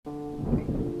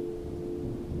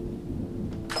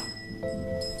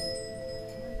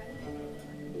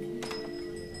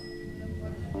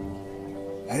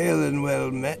and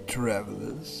well met,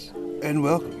 travelers, and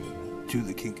welcome to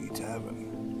the Kinky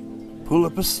Tavern. Pull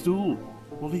up a stool.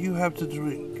 What do you have to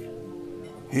drink?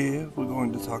 Here, we're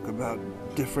going to talk about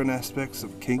different aspects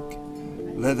of kink,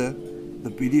 leather, the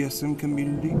BDSM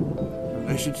community,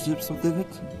 relationships within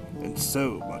it, and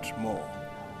so much more.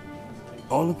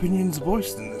 All opinions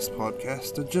voiced in this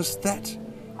podcast are just that,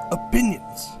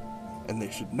 opinions, and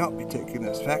they should not be taken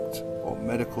as fact or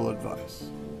medical advice.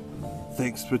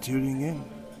 Thanks for tuning in.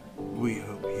 We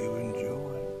hope you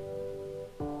enjoy.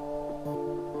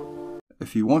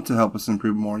 If you want to help us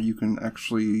improve more, you can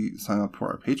actually sign up for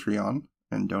our Patreon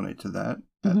and donate to that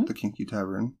at the Kinky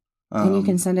Tavern. And you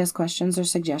can send us questions or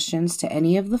suggestions to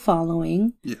any of the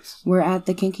following. Yes. We're at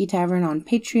the Kinky Tavern on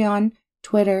Patreon,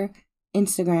 Twitter,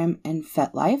 Instagram, and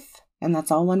FetLife. And that's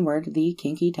all one word, the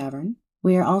Kinky Tavern.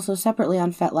 We are also separately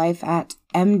on FetLife at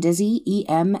mdizzy,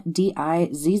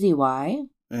 EMDIZZY.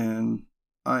 And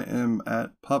I am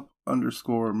at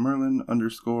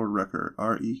pup_Merlin_Recker,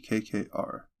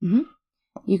 REKKR.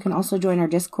 You can also join our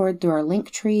Discord through our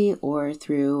link tree or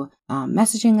through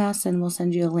messaging us, and we'll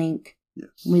send you a link.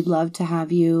 Yes. We'd love to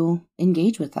have you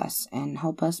engage with us and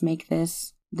help us make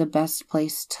this the best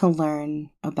place to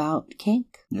learn about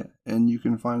kink. Yeah, and you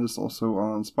can find us also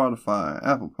on Spotify,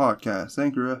 Apple Podcasts,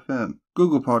 Anchor FM,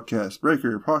 Google Podcasts,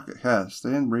 Breaker, Pocket Cast,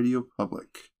 and Radio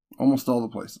Public. Almost all the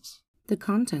places. The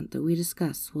content that we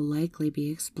discuss will likely be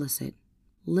explicit.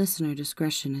 Listener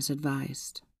discretion is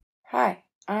advised. Hi,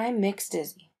 I'm Mixed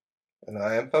Dizzy. And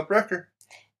I am Pup Wrecker.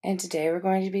 And today we're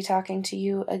going to be talking to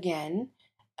you again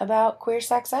about queer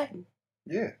sex ed.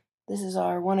 Yeah. This is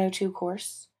our 102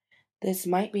 course. This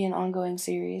might be an ongoing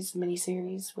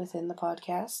mini-series within the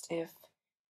podcast if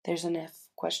there's enough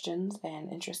questions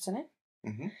and interest in it.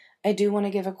 I do want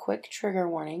to give a quick trigger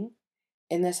warning.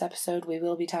 In this episode, we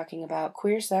will be talking about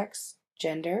queer sex,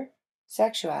 gender,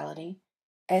 sexuality,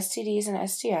 STDs and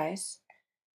STIs,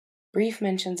 brief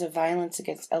mentions of violence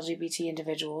against LGBT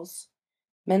individuals,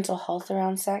 mental health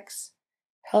around sex,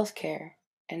 healthcare,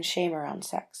 and shame around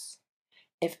sex.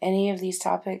 If any of these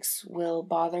topics will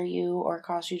bother you or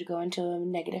cause you to go into a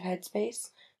negative headspace,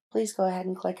 please go ahead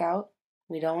and click out.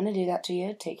 We don't want to do that to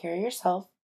you. Take care of yourself,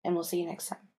 and we'll see you next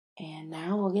time. And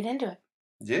now we'll get into it.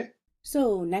 Yeah.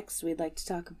 So next we'd like to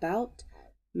talk about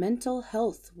mental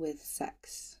health with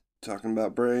sex. Talking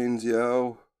about brains,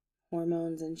 yo.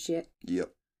 Hormones and shit.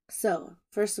 Yep. So,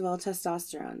 first of all,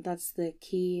 testosterone. That's the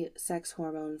key sex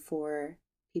hormone for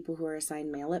people who are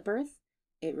assigned male at birth.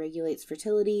 It regulates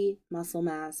fertility, muscle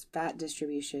mass, fat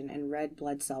distribution, and red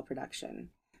blood cell production.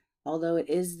 Although it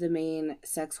is the main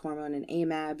sex hormone in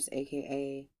AMABs,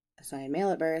 aka assigned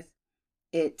male at birth,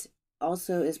 it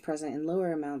also is present in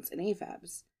lower amounts in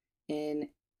AFABs. In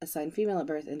assigned female at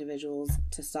birth individuals,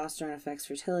 testosterone affects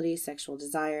fertility, sexual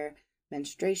desire,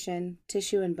 menstruation,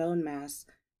 tissue and bone mass,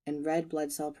 and red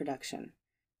blood cell production.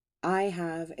 I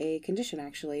have a condition,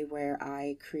 actually, where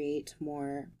I create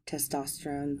more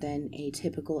testosterone than a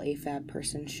typical AFAB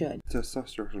person should.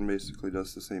 Testosterone basically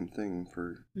does the same thing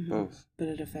for both. But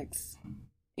it affects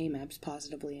AMABs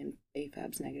positively and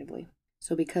AFABs negatively.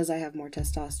 So because I have more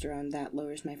testosterone, that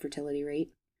lowers my fertility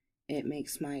rate. It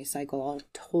makes my cycle all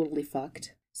totally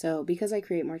fucked. So because I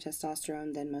create more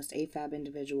testosterone than most AFAB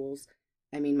individuals,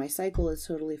 my cycle is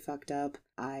totally fucked up.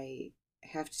 I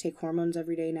have to take hormones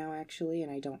every day now, actually,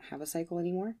 and I don't have a cycle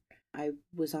anymore. I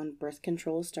was on birth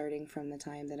control starting from the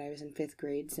time that I was in 5th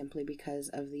grade simply because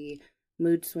of the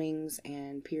mood swings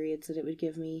and periods that it would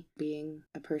give me, being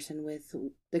a person with,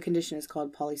 the condition is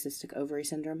called polycystic ovary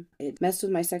syndrome. It messed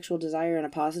with my sexual desire in a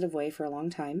positive way for a long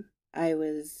time. I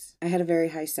had a very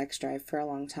high sex drive for a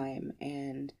long time,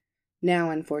 and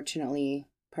now, unfortunately,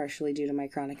 partially due to my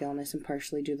chronic illness and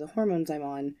partially due to the hormones I'm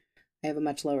on, I have a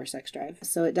much lower sex drive.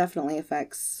 So it definitely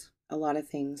affects a lot of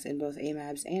things in both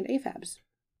AMABs and AFABs.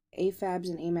 AFABs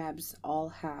and AMABs all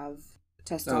have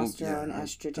testosterone,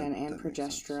 estrogen, and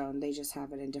progesterone. They just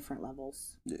have it in different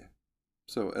levels. Yeah.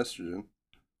 So estrogen,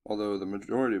 although the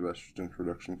majority of estrogen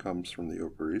production comes from the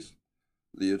ovaries,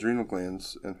 the adrenal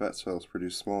glands and fat cells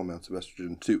produce small amounts of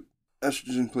estrogen too.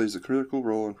 Estrogen plays a critical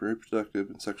role in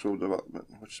reproductive and sexual development,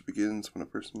 which begins when a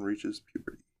person reaches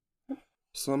puberty.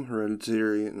 Some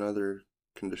hereditary and other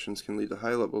conditions can lead to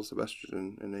high levels of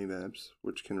estrogen in AMABs,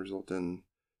 which can result in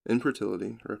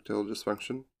infertility, erectile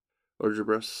dysfunction, larger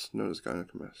breasts known as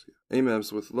gynecomastia.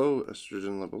 AMABs with low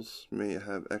estrogen levels may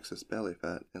have excess belly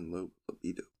fat and low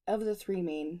libido. Of the three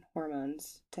main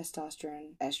hormones,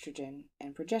 testosterone, estrogen,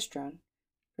 and progesterone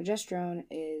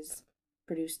is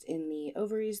produced in the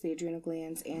ovaries, the adrenal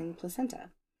glands, and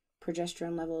placenta.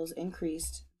 Progesterone levels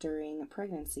increased during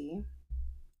pregnancy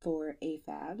for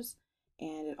AFABs,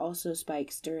 and it also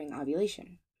spikes during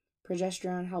ovulation.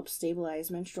 Progesterone helps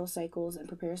stabilize menstrual cycles and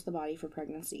prepares the body for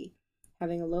pregnancy.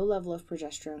 Having a low level of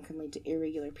progesterone can lead to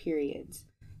irregular periods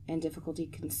and difficulty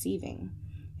conceiving.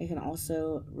 It can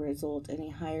also result in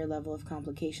a higher level of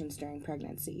complications during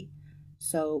pregnancy.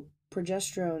 So,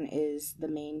 progesterone is the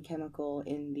main chemical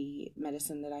in the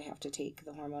medicine that I have to take,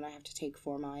 the hormone I have to take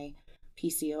for my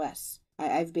PCOS.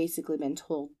 I've basically been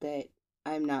told that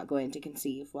I'm not going to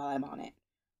conceive while I'm on it.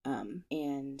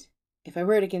 And if I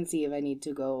were to conceive, I need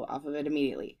to go off of it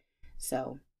immediately.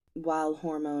 So, while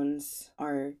hormones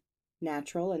are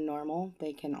natural and normal,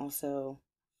 they can also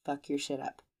fuck your shit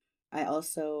up. I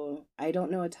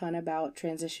don't know a ton about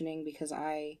transitioning because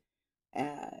I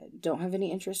don't have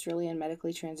any interest really in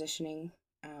medically transitioning,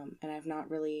 and I've not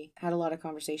really had a lot of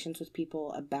conversations with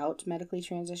people about medically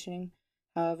transitioning.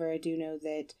 However, I do know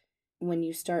that when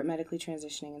you start medically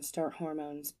transitioning and start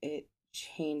hormones, it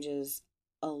changes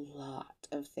a lot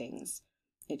of things.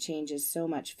 It changes so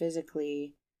much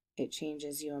physically, it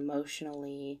changes you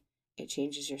emotionally, it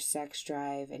changes your sex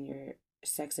drive and your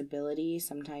sex ability.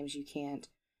 Sometimes you can't,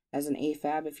 as an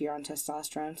AFAB, if you're on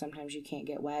testosterone, sometimes you can't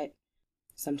get wet.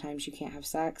 Sometimes you can't have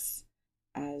sex.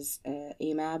 As a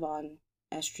AMAB on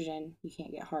estrogen, you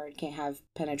can't get hard, can't have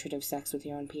penetrative sex with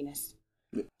your own penis.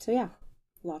 So yeah,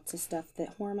 lots of stuff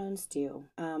that hormones do.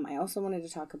 I also wanted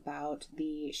to talk about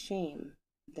the shame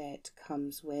that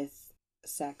comes with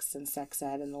sex and sex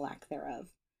ed and the lack thereof.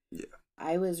 Yeah.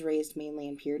 I was raised mainly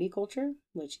in purity culture,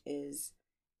 which is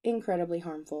incredibly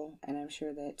harmful, and I'm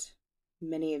sure that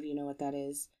many of you know what that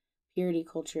is. Purity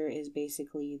culture is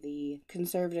basically the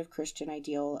conservative Christian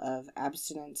ideal of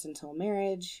abstinence until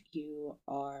marriage.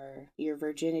 Your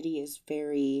virginity is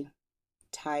very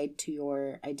tied to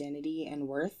your identity and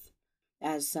worth.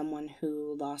 As someone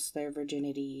who lost their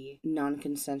virginity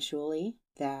non-consensually,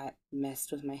 that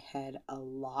messed with my head a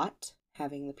lot,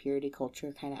 having the purity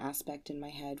culture kind of aspect in my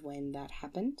head when that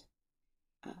happened.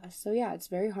 So yeah, it's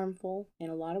very harmful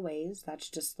in a lot of ways. That's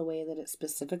just the way that it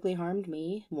specifically harmed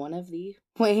me. One of the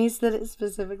ways that it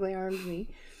specifically harmed me.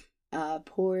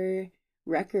 Poor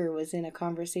Wrecker was in a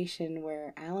conversation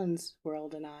where Alan's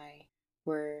World and I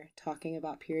were talking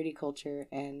about purity culture,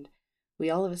 and we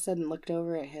all of a sudden looked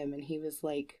over at him and he was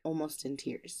like almost in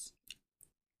tears.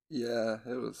 Yeah,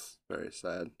 it was very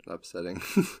sad, upsetting.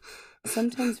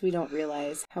 Sometimes we don't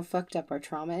realize how fucked up our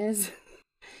trauma is.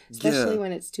 Especially Yeah.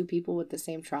 when it's two people with the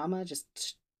same trauma,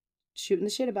 just shooting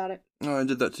the shit about it. Oh, I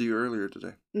did that to you earlier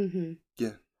today. Mm-hmm.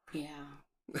 Yeah.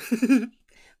 Yeah.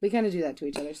 We kind of do that to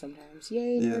each other sometimes.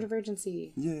 Yay,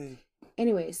 neurodivergency. Yay.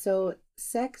 Anyway, so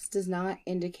sex does not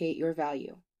indicate your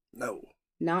value. No.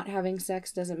 Not having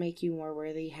sex doesn't make you more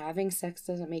worthy. Having sex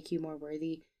doesn't make you more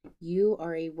worthy. You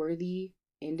are a worthy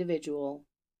individual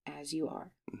as you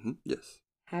are. Mm-hmm. Yes.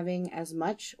 Having as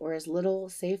much or as little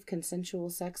safe consensual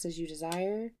sex as you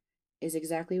desire is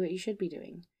exactly what you should be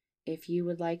doing. If you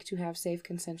would like to have safe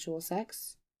consensual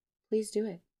sex, please do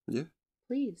it. Yeah.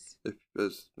 Please. If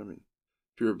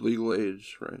you're of legal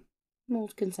age, right? Well,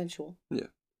 consensual. Yeah.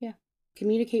 Yeah.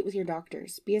 Communicate with your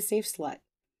doctors. Be a safe slut.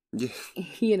 Yeah.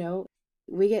 You know,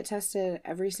 we get tested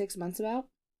every 6 months about.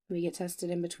 We get tested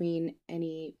in between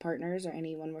any partners or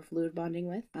anyone we're fluid bonding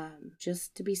with,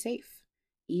 just to be safe.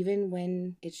 Even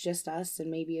when it's just us and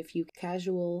maybe a few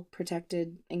casual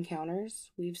protected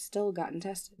encounters, we've still gotten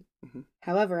tested. Mm-hmm.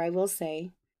 However, I will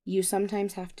say, you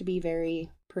sometimes have to be very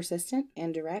persistent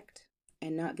and direct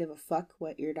and not give a fuck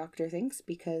what your doctor thinks,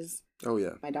 because Oh,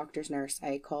 yeah. my doctor's nurse,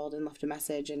 I called and left a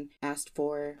message and asked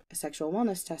for a sexual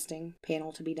wellness testing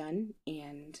panel to be done,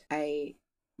 and I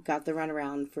got the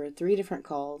runaround for 3 different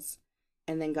calls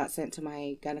and then got sent to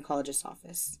my gynecologist's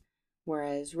office.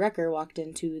 Whereas Wrecker walked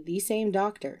into the same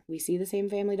doctor. We see the same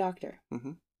family doctor.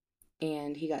 Mm-hmm.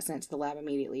 And he got sent to the lab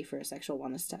immediately for a sexual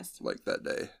wellness test. Like that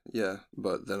day. Yeah.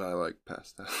 But then I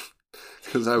passed out.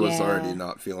 Because I was already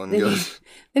not feeling good.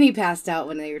 Then he passed out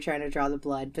when they were trying to draw the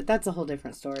blood. But that's a whole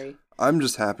different story. I'm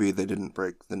just happy they didn't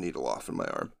break the needle off in my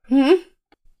arm.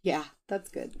 Yeah, that's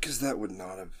good. Because I would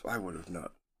have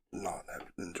not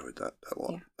have enjoyed that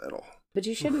at all. But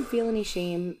you shouldn't feel any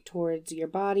shame towards your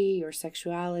body, your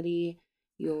sexuality,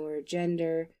 your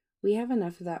gender. We have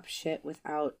enough of that shit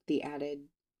without the added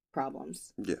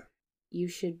problems. Yeah. You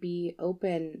should be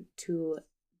open to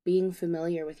being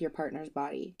familiar with your partner's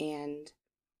body. And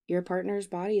your partner's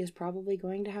body is probably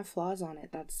going to have flaws on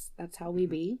it. That's how we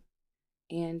be.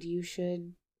 And you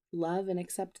should love and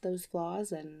accept those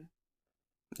flaws, and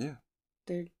yeah,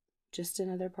 they're just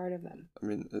another part of them. I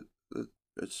mean,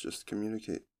 it's just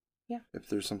communicate. Yeah. If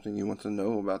there's something you want to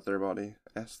know about their body,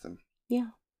 ask them.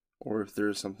 Yeah. Or if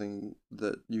there's something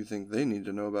that you think they need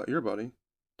to know about your body,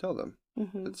 tell them.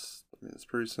 Mm-hmm. It's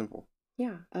pretty simple.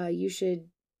 Yeah. You should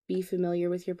be familiar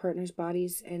with your partner's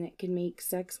bodies, and it can make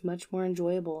sex much more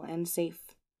enjoyable and safe.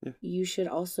 Yeah. You should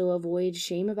also avoid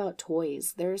shame about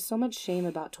toys. There is so much shame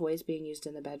about toys being used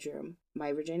in the bedroom.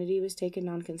 My virginity was taken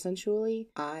non-consensually.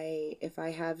 If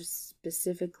I have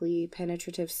specifically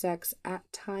penetrative sex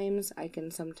at times, I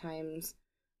can sometimes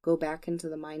go back into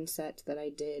the mindset that I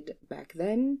did back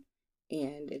then,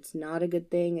 and it's not a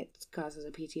good thing. It causes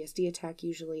a PTSD attack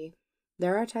usually.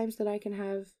 There are times that I can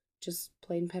have just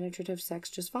plain penetrative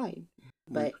sex just fine.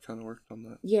 But we've kind of worked on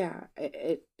that. Yeah,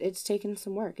 it's taken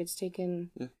some work. It's taken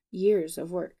years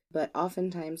of work. But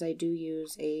oftentimes I do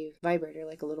use a vibrator,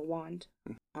 like a little wand,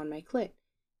 on my clit.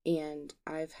 And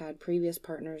I've had previous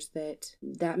partners that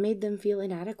made them feel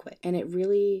inadequate. And it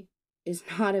really is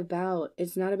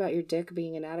it's not about your dick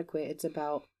being inadequate. It's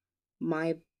about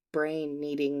my brain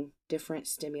needing different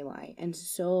stimuli. And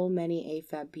so many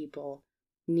AFAB people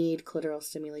need clitoral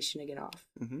stimulation to get off.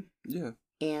 Mm-hmm. Yeah.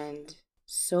 And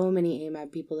so many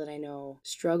AMAB people that I know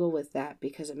struggle with that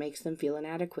because it makes them feel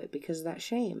inadequate because of that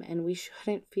shame. And we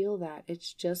shouldn't feel that.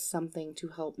 It's just something to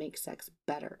help make sex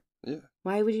better. Yeah.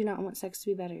 Why would you not want sex to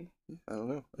be better? I don't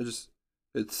know. I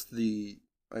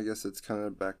guess it's kind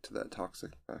of back to that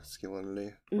toxic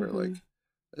masculinity where like,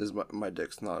 is my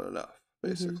dick's not enough,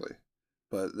 basically.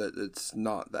 But that it's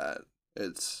not that.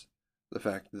 It's the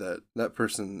fact that that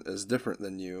person is different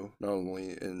than you, not only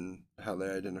in how they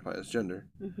identify as gender,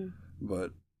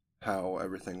 but how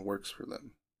everything works for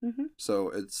them.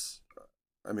 So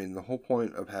the whole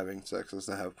point of having sex is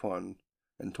to have fun,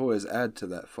 and toys add to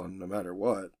that fun no matter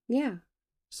what. Yeah.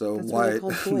 So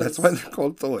that's why they're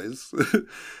called toys.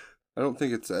 I don't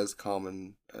think it's as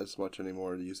common as much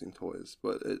anymore using toys,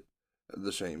 but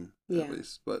the shame at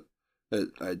least. But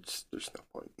there's no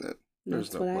point in it.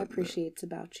 That's what I appreciate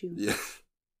about you. Yeah.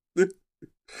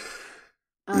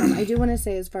 I do want to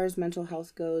say, as far as mental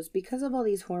health goes, because of all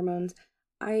these hormones,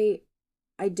 I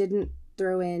didn't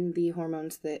throw in the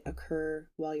hormones that occur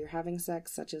while you're having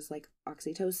sex, such as like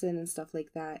oxytocin and stuff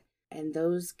like that. And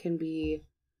those can be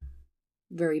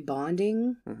very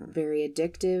bonding, very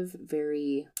addictive,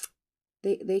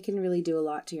 they can really do a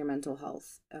lot to your mental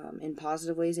health, in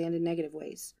positive ways and in negative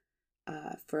ways.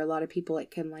 For a lot of people,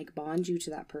 it can like bond you to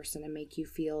that person and make you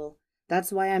feel.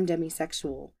 That's why I'm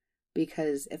demisexual,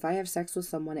 because if I have sex with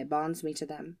someone, it bonds me to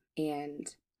them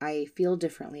and I feel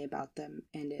differently about them.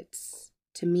 And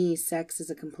to me, sex is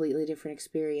a completely different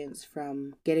experience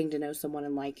from getting to know someone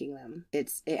and liking them.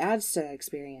 It adds to that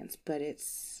experience, but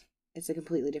it's a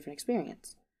completely different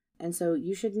experience. And so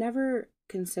you should never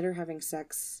consider having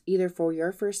sex either for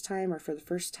your first time or for the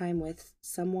first time with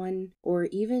someone, or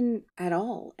even at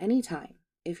all, anytime,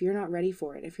 if you're not ready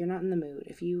for it, if you're not in the mood,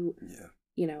 if you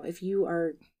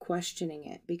are questioning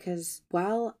it. Because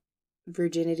while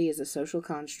virginity is a social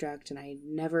construct, and I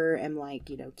never am like,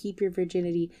 keep your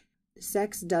virginity,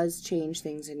 sex does change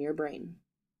things in your brain.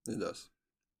 It does.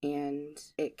 And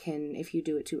it can, if you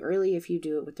do it too early, if you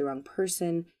do it with the wrong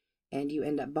person, and you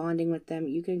end up bonding with them,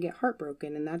 you can get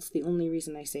heartbroken, and that's the only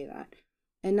reason I say that.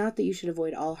 And not that you should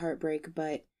avoid all heartbreak,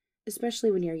 but especially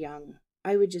when you're young,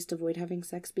 I would just avoid having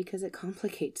sex because it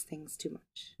complicates things too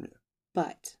much. Yeah.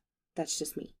 But that's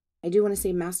just me. I do want to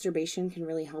say masturbation can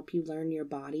really help you learn your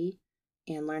body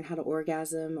and learn how to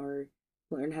orgasm, or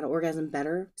learn how to orgasm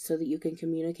better, so that you can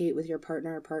communicate with your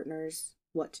partner or partners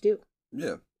what to do.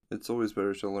 Yeah. It's always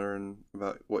better to learn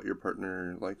about what your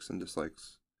partner likes and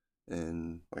dislikes,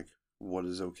 and like what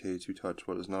is okay to touch,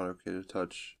 what is not okay to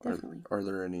touch. Definitely. Are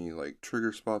there any like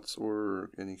trigger spots, or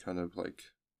any kind of like,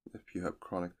 if you have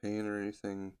chronic pain or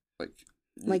anything, like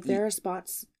there are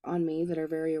spots on me that are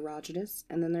very erogenous,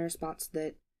 and then there are spots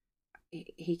that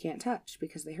he can't touch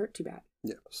because they hurt too bad.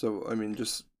 Yeah. So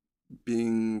just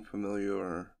being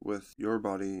familiar with your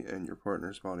body and your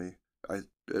partner's body,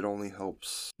 it only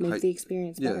helps make the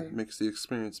experience better. Yeah, it makes the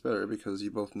experience better, because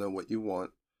you both know what you want,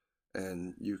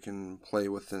 and you can play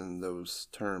within those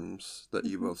terms that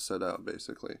you both set out,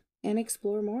 basically. And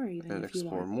explore more, even and if you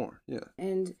want. explore more, yeah.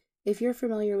 And if you're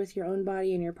familiar with your own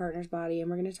body and your partner's body, and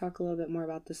we're going to talk a little bit more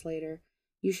about this later,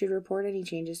 you should report any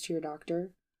changes to your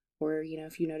doctor, or,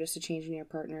 if you notice a change in your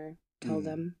partner, tell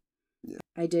them. Yeah.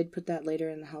 I did put that later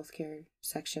in the healthcare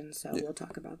section, so we'll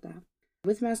talk about that.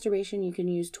 With masturbation, you can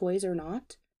use toys or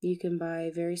not. You can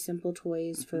buy very simple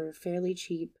toys for fairly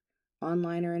cheap,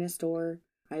 online or in a store.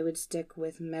 I would stick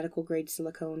with medical grade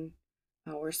silicone,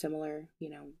 or similar,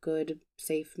 good,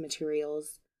 safe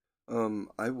materials.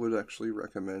 I would actually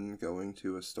recommend going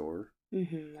to a store.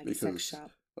 Like a sex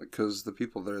shop. Because the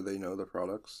people there, they know the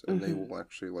products, and they will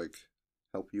actually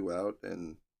help you out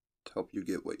and help you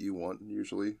get what you want,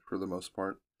 usually, for the most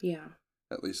part. Yeah.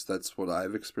 At least that's what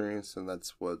I've experienced, and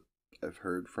that's what I've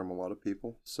heard from a lot of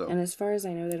people. So, and as far as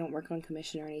I know, they don't work on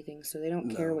commission or anything, so they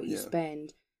don't care what you yeah.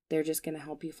 spend. They're just going to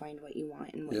help you find what you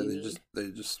want and what Yeah, you need. they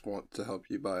just want to help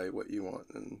you buy what you want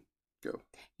and go.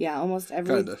 Yeah, almost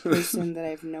every Kinda. person that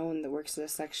I've known that works at a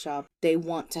sex shop, they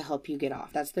want to help you get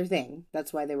off. That's their thing.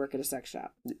 That's why they work at a sex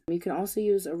shop. Yeah. You can also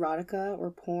use erotica or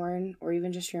porn or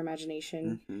even just your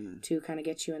imagination to kind of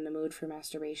get you in the mood for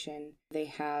masturbation. They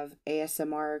have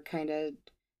ASMR kind of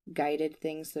guided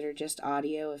things that are just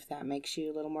audio if that makes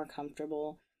you a little more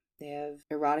comfortable. They have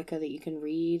erotica that you can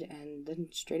read, and then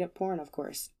straight up porn, of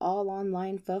course, all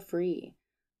online for free.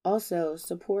 Also,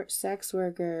 support sex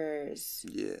workers.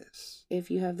 Yes.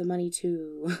 If you have the money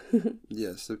to.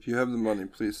 Yes, if you have the money,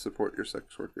 please support your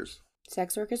sex workers.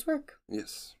 Sex workers work.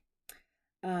 Yes.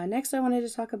 Next, I wanted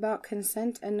to talk about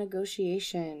consent and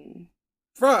negotiation.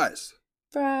 Fries!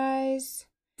 Fries.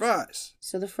 Fries!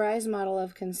 So the fries model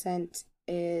of consent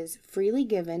is freely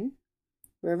given,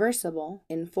 reversible,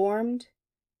 informed,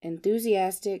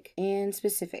 enthusiastic, and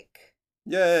specific.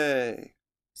 Yay!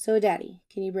 So, Daddy,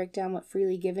 can you break down what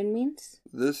freely given means?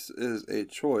 This is a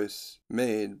choice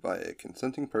made by a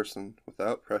consenting person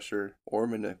without pressure or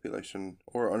manipulation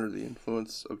or under the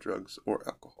influence of drugs or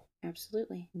alcohol.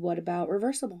 Absolutely. What about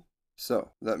reversible?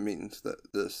 So, that means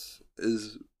that this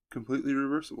is completely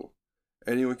reversible.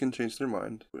 Anyone can change their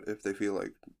mind if they feel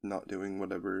like not doing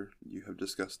whatever you have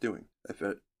discussed doing. If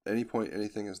at any point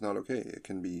anything is not okay, it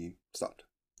can be stopped.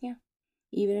 Yeah.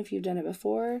 Even if you've done it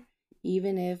before,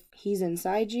 even if he's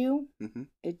inside you,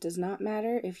 it does not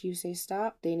matter. If you say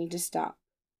stop, they need to stop.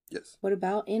 Yes. What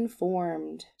about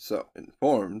informed? So,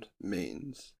 informed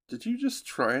means... Did you just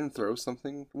try and throw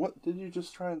something? What did you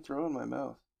just try and throw in my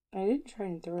mouth? I didn't try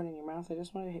and throw it in your mouth. I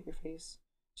just wanted to hit your face.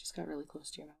 It just got really close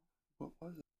to your mouth. What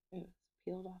was it? It was a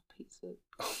peeled off piece of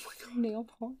Oh my god. nail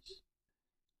polish.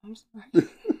 I'm sorry.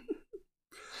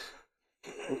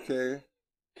 Okay.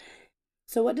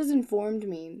 So what does informed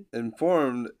mean?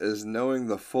 Informed is knowing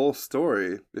the full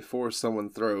story before someone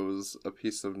throws a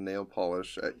piece of nail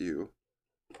polish at you.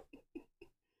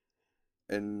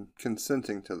 And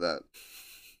consenting to that.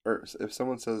 Or if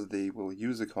someone says they will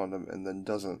use a condom and then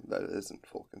doesn't, that isn't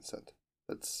full consent.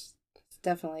 It's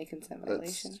definitely a consent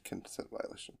violation. That's consent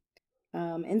violation.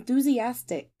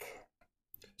 Enthusiastic.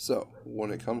 So,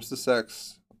 when it comes to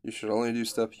sex, you should only do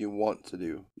stuff you want to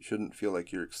do. You shouldn't feel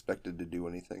like you're expected to do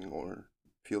anything or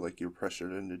feel like you're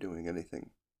pressured into doing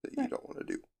anything that you don't want to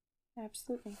do.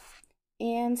 Absolutely.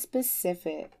 And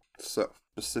specific. So,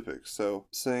 specific. So,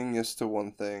 saying yes to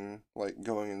one thing, like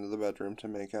going into the bedroom to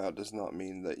make out, does not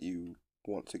mean that you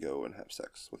want to go and have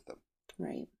sex with them.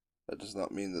 Right. That does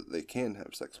not mean that they can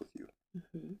have sex with you.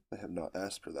 Mm-hmm. They have not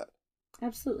asked for that.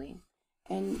 Absolutely.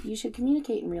 And you should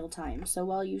communicate in real time. So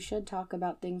while you should talk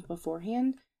about things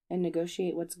beforehand and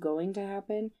negotiate what's going to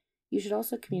happen, you should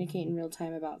also communicate in real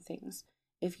time about things.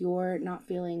 If you're not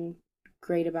feeling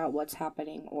great about what's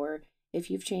happening, or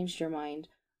if you've changed your mind,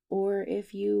 or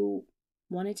if you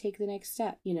want to take the next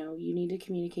step, you need to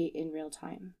communicate in real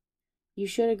time. You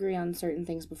should agree on certain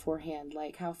things beforehand,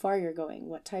 like how far you're going,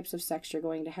 what types of sex you're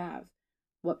going to have,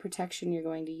 what protection you're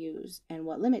going to use, and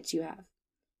what limits you have.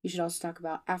 You should also talk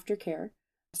about aftercare,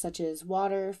 such as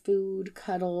water, food,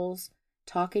 cuddles,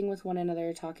 talking with one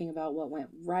another, talking about what went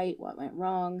right, what went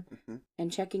wrong,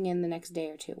 and checking in the next day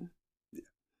or two. Yeah.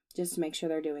 Just to make sure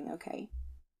they're doing okay.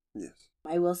 Yes.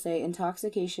 I will say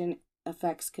intoxication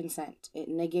affects consent. It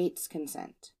negates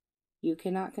consent. You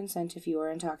cannot consent if you are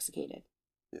intoxicated.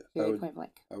 Yes. Very point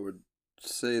blank. I would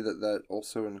say that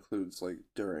also includes like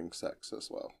during sex as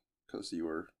well, because you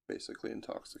were basically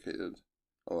intoxicated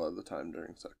a lot of the time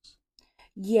during sex.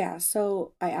 Yeah,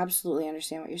 so I absolutely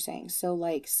understand what you're saying. So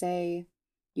like, say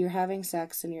you're having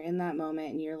sex and you're in that moment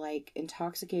and you're like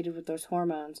intoxicated with those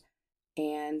hormones,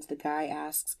 and the guy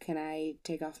asks, "Can I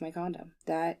take off my condom?"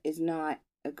 That is not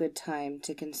a good time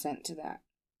to consent to that.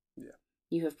 Yeah.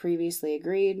 You have previously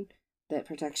agreed that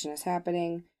protection is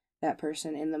happening. That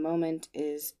person in the moment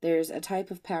there's a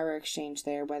type of power exchange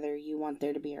there, whether you want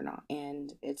there to be or not.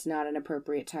 And it's not an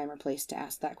appropriate time or place to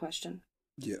ask that question.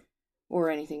 Yeah. Or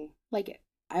anything like it.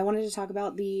 I wanted to talk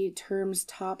about the terms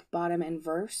top, bottom, and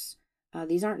verse.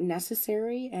 These aren't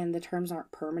necessary and the terms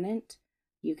aren't permanent.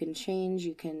 You can change,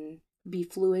 you can be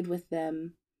fluid with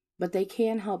them, but they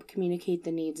can help communicate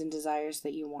the needs and desires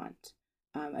that you want.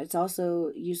 It's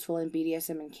also useful in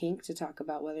BDSM and kink to talk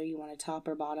about whether you want a top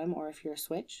or bottom or if you're a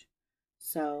switch.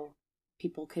 So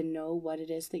people can know what it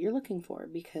is that you're looking for,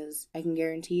 because I can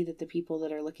guarantee that the people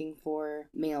that are looking for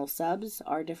male subs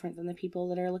are different than the people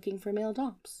that are looking for male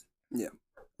doms. Yeah.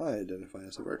 I identify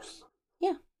as a verse.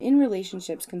 Yeah. In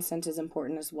relationships, consent is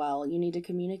important as well. You need to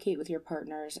communicate with your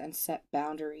partners and set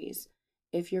boundaries.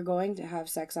 if you're going to have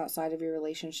sex outside of your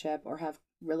relationship or have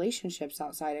relationships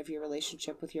outside of your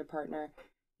relationship with your partner,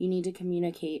 you need to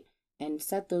communicate and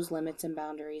set those limits and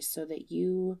boundaries so that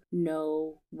you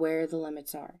know where the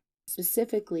limits are.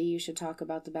 Specifically, you should talk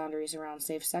about the boundaries around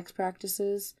safe sex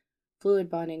practices, fluid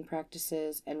bonding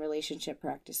practices, and relationship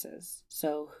practices.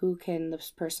 So who can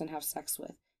this person have sex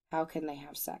with? How can they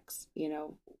have sex?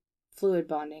 Fluid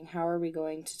bonding. How are we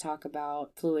going to talk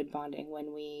about fluid bonding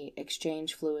when we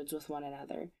exchange fluids with one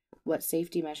another? What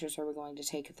safety measures are we going to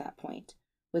take at that point?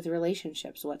 With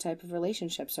relationships, what type of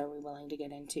relationships are we willing to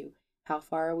get into? How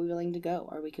far are we willing to go?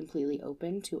 Are we completely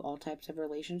open to all types of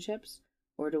relationships?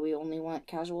 Or do we only want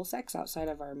casual sex outside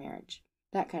of our marriage?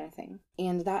 That kind of thing.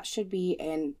 And that should be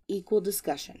an equal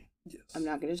discussion. Yes. I'm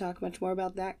not going to talk much more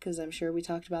about that because I'm sure we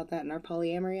talked about that in our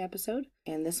polyamory episode.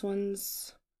 And this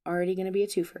one's already going to be a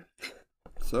twofer.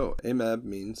 So, AMAB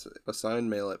means assigned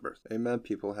male at birth. AMAB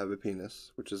people have a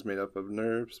penis, which is made up of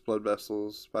nerves, blood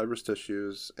vessels, fibrous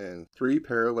tissues, and 3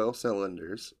 parallel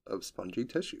cylinders of spongy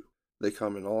tissue. They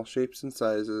come in all shapes and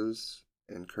sizes,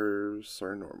 and curves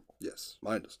are normal. Yes,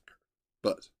 mine doesn't curve.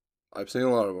 But I've seen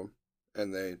a lot of them,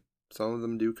 and some of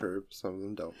them do curve, some of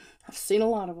them don't. I've seen a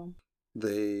lot of them.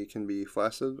 They can be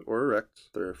flaccid or erect.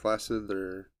 They're flaccid,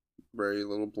 they're very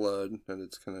little blood, and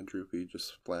it's kind of droopy,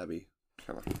 just flabby.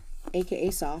 Kind of. AKA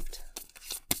soft.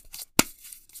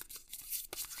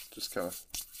 Just kind of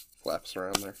flaps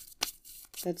around there.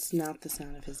 That's not the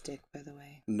sound of his dick, by the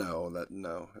way. No,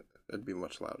 it'd be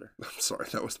much louder. I'm sorry,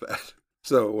 that was bad.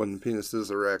 So when the penis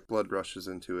is erect, blood rushes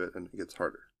into it and it gets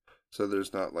harder. So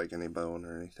there's not like any bone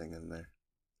or anything in there.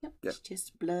 Yep, yeah. It's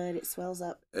just blood, it swells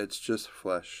up. It's just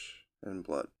flesh and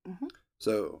blood. Mm-hmm.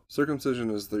 So circumcision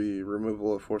is the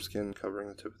removal of foreskin covering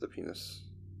the tip of the penis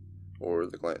or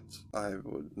the glands. I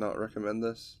would not recommend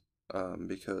this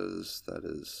because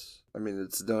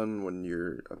it's done when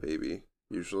you're a baby,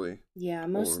 usually. Yeah,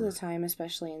 most of the time,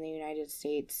 especially in the United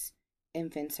States,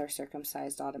 infants are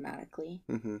circumcised automatically.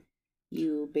 Mm-hmm.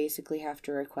 You basically have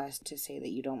to request to say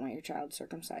that you don't want your child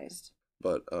circumcised.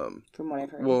 But, from what I've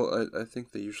heard. Well, I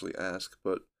think they usually ask,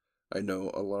 but I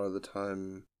know a lot of the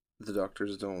time the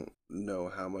doctors don't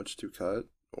know how much to cut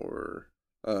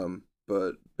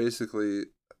but basically,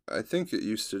 I think it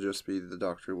used to just be the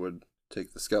doctor would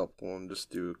take the scalpel and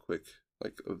just do a quick,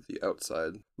 of the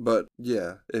outside. But,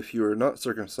 yeah, if you are not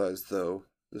circumcised, though,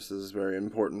 this is very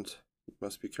important. You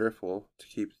must be careful to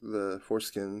keep the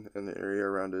foreskin and the area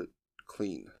around it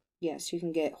clean. Yes, you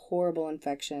can get horrible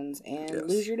infections and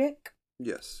lose your dick.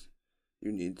 Yes.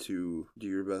 You need to do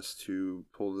your best to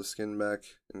pull the skin back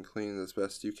and clean as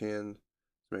best you can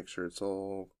to make sure it's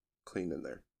all clean in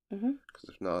there. Mm-hmm. Because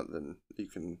if not, then you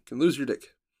can lose your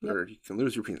dick. Yep. Or you can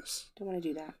lose your penis. Don't want to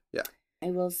do that. Yeah.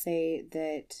 I will say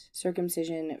that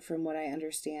circumcision, from what I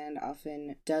understand,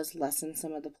 often does lessen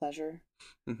some of the pleasure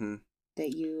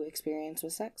that you experience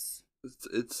with sex.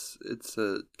 It's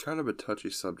a kind of a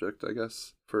touchy subject, I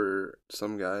guess, for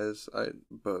some guys.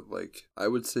 But I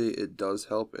would say it does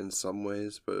help in some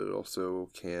ways, but it also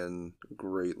can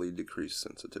greatly decrease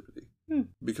sensitivity.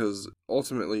 Because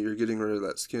ultimately you're getting rid of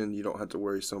that skin, you don't have to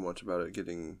worry so much about it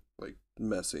getting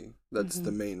messy. That's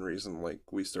the main reason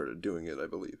we started doing it, I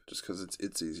believe, just because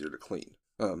it's easier to clean.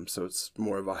 So it's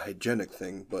more of a hygienic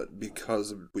thing, but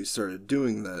because we started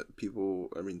doing that,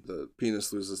 the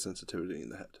penis loses sensitivity in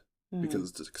the head. Because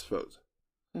it's exposed.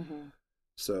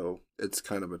 So it's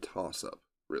kind of a toss-up,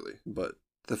 really. But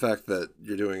the fact that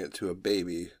you're doing it to a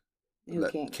baby who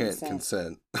that can't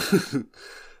consent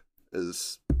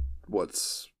is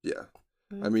what's, yeah.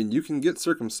 You can get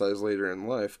circumcised later in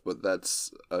life, but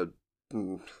that's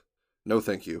no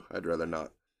thank you. I'd rather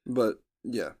not. But,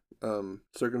 yeah,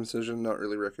 circumcision, not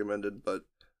really recommended, but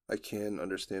I can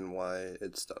understand why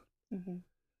it's done.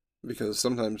 Because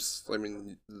sometimes,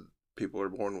 people are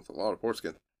born with a lot of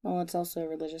foreskin. Well, it's also a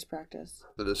religious practice.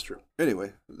 That is true.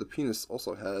 Anyway, the penis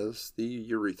also has the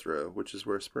urethra, which is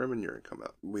where sperm and urine come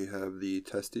out. We have the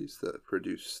testes that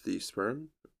produce the sperm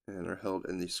and are held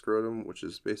in the scrotum, which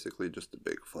is basically just a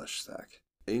big flesh sac.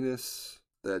 Anus,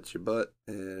 that's your butt.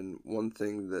 And one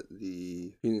thing that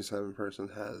the penis-having person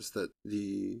has that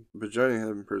the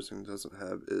vagina-having person doesn't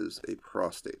have is a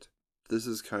prostate. This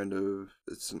is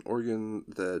it's an organ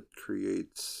that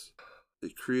creates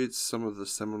some of the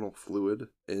seminal fluid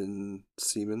in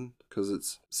semen,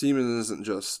 because semen isn't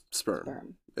just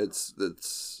sperm. There's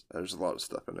a lot of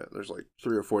stuff in it. There's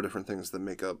 3 or 4 different things that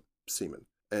make up semen,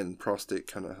 and prostate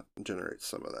kind of generates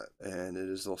some of that. And it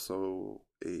is also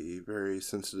a very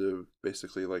sensitive,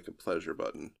 basically like a pleasure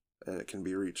button, and it can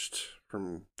be reached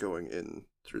from going in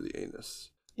through the anus.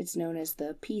 It's known as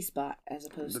the P spot as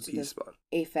opposed to the spot.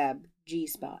 AFAB G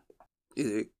spot.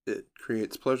 It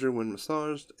creates pleasure when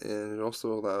massaged, and it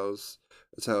also allows.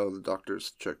 It's how the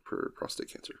doctors check for prostate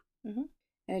cancer. Mm-hmm.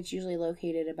 And it's usually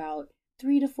located about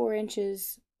 3 to 4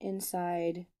 inches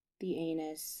inside the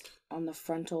anus on the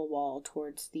frontal wall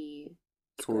towards the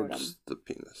scrotum. Towards the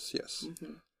penis, yes.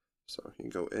 Mm-hmm. So you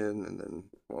go in and then,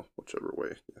 well, whichever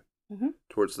way, yeah. Mm-hmm.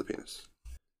 Towards the penis.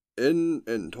 In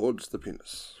and towards the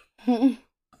penis.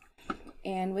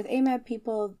 And with AMAB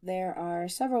people, there are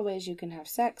several ways you can have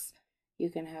sex. You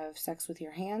can have sex with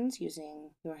your hands, using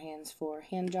your hands for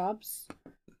hand jobs,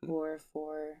 or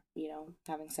for,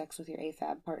 having sex with your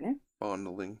AFAB partner.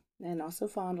 Fondling. And also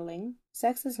fondling.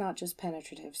 Sex is not just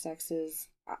penetrative.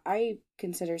 I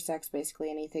consider sex basically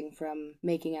anything from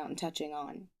making out and touching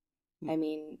on. I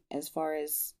mean, as far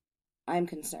as I'm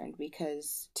concerned,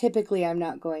 because typically I'm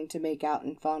not going to make out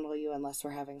and fondle you unless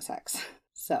we're having sex.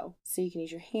 So you can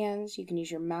use your hands, you can use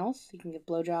your mouth, you can give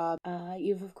blowjob.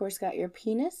 You've of course got your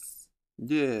penis.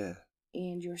 Yeah.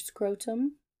 And your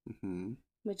scrotum,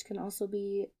 which can also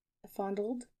be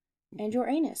fondled, and your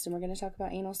anus. And we're going to talk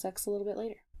about anal sex a little bit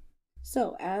later.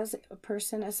 So, as a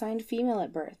person assigned female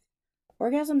at birth,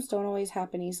 orgasms don't always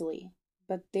happen easily,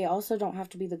 but they also don't have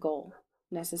to be the goal,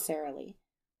 necessarily.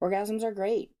 Orgasms are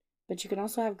great, but you can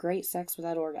also have great sex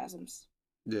without orgasms.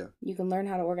 Yeah. You can learn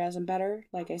how to orgasm better,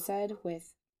 like I said,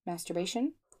 with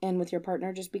masturbation, and with your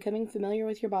partner just becoming familiar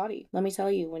with your body. Let me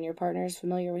tell you, when your partner is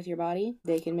familiar with your body,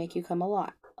 they can make you come a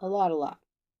lot,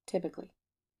 typically,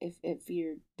 if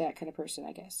you're that kind of person,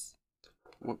 I guess.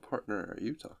 What partner are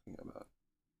you talking about?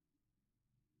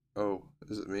 Oh,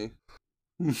 is it me?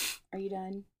 Are you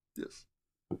done? Yes.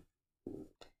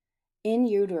 In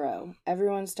utero,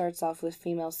 everyone starts off with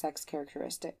female sex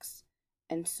characteristics.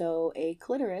 And so a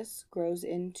clitoris grows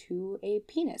into a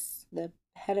penis. The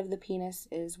head of the penis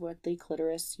is what the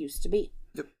clitoris used to be.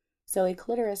 Yep. So a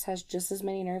clitoris has just as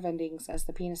many nerve endings as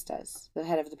the penis does, the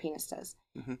head of the penis does.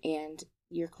 Mm-hmm. And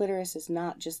your clitoris is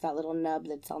not just that little nub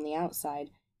that's on the outside.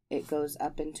 It goes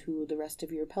up into the rest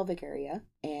of your pelvic area,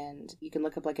 and you can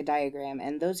look up like a diagram,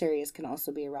 and those areas can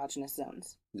also be erogenous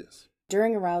zones. Yes.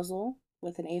 During arousal,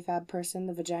 with an AFAB person,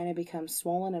 the vagina becomes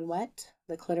swollen and wet,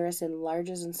 the clitoris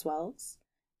enlarges and swells,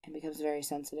 and becomes very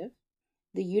sensitive.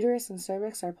 The uterus and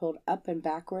cervix are pulled up and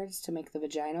backwards to make the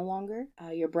vagina longer.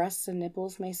 Your breasts and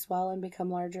nipples may swell and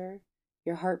become larger.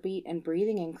 Your heartbeat and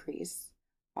breathing increase.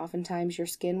 Oftentimes your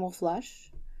skin will flush.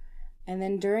 And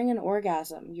then during an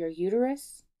orgasm, your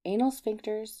uterus, anal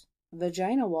sphincters,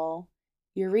 vagina wall,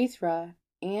 urethra,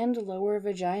 and lower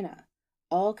vagina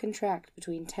all contract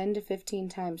between 10 to 15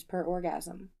 times per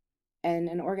orgasm. And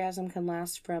an orgasm can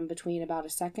last from between about a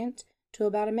second to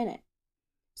about a minute.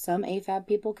 Some AFAB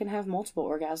people can have multiple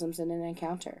orgasms in an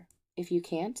encounter. If you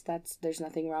can't, there's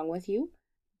nothing wrong with you.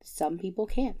 Some people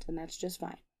can't, and that's just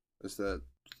fine. Is that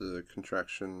the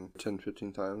contraction 10,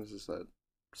 15 times? Is that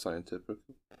scientific?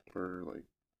 Or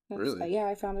really? Yeah,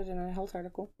 I found it in a health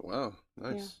article. Wow,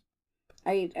 nice.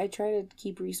 Yeah. I try to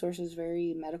keep resources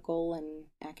very medical and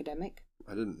academic.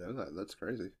 I didn't know that. That's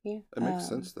crazy. Yeah. That makes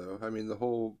sense, though. I mean, the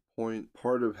whole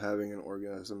part of having an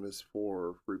orgasm is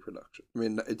for reproduction. I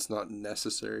mean, it's not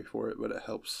necessary for it, but it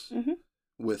helps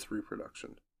with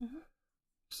reproduction. Mm-hmm.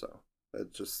 So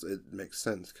it makes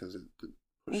sense because it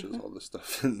pushes all this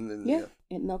stuff in. Yeah,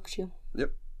 it milks you.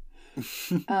 Yep.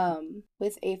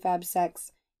 With AFAB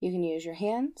sex, you can use your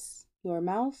hands, your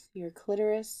mouth, your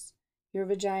clitoris, your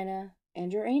vagina,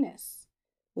 and your anus.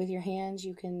 With your hands,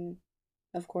 you can,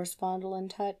 of course, fondle and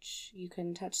touch. You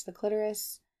can touch the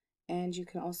clitoris, and you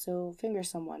can also finger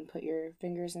someone. Put your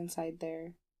fingers inside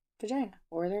their vagina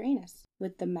or their anus.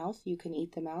 With the mouth, you can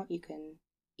eat them out. You can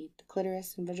eat the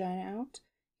clitoris and vagina out.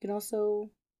 You can also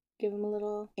give them a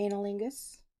little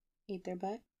analingus, eat their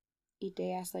butt, eat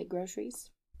their ass like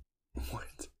groceries.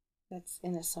 What? That's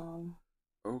in a song.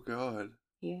 Oh, God.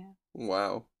 Yeah.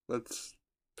 Wow.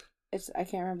 I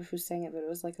can't remember who sang it, but it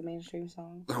was like a mainstream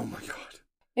song. Oh, my God.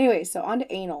 Anyway, so on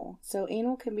to anal. So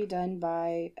anal can be done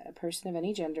by a person of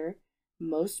any gender.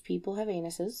 Most people have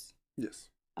anuses. Yes.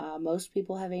 Most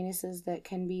people have anuses that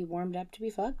can be warmed up to be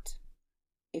fucked.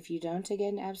 If you don't,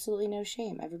 again, absolutely no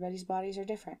shame. Everybody's bodies are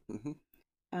different.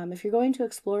 Mm-hmm. If you're going to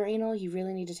explore anal, you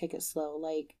really need to take it slow.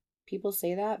 Like, people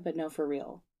say that, but no, for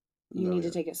real. You need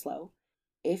to take it slow.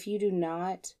 If you do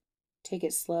not take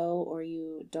it slow or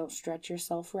you don't stretch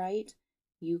yourself right,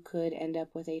 you could end up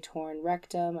with a torn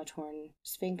rectum, a torn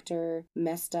sphincter,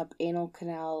 messed up anal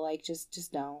canal. Like,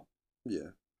 just don't.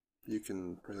 Yeah. You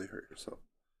can really hurt yourself.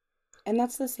 And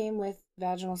that's the same with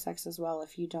vaginal sex as well.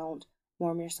 If you don't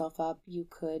warm yourself up, you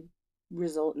could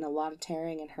result in a lot of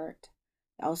tearing and hurt.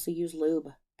 Also use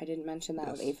lube. I didn't mention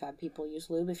that with AFAB. People use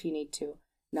lube if you need to.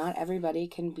 Not everybody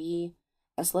can be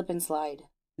a slip and slide.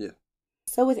 Yeah.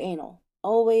 So with anal,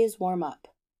 always warm up.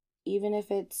 Even if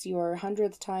it's your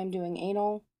 100th time doing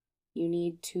anal, you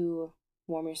need to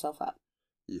warm yourself up.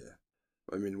 Yeah.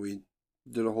 I mean, we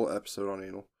did a whole episode on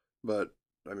anal, but,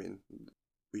 I mean,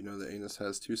 we know the anus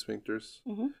has two sphincters.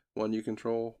 Mm-hmm. One you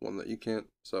control, one that you can't.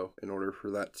 So, in order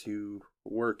for that to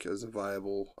work as a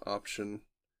viable option,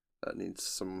 that needs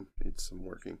some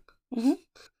working. Mm-hmm.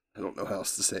 I don't know how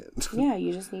else to say it. Yeah,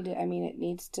 you just need to, it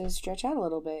needs to stretch out a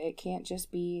little bit. It can't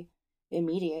just be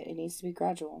immediate. It needs to be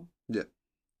gradual. Yeah.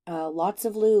 Lots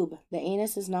of lube. The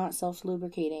anus is not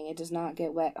self-lubricating. It does not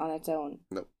get wet on its own.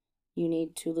 Nope. You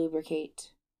need to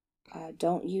lubricate.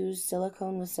 Don't use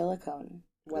silicone with silicone,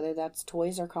 whether that's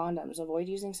toys or condoms. Avoid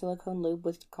using silicone lube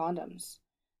with condoms.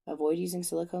 Avoid using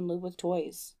silicone lube with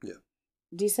toys. Yeah.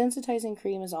 Desensitizing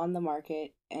cream is on the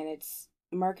market, and it's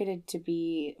marketed to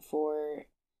be for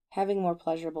having more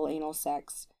pleasurable anal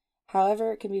sex.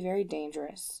 However, it can be very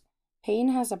dangerous. Pain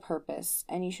has a purpose,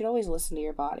 and you should always listen to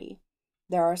your body.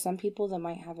 There are some people that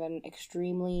might have an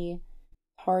extremely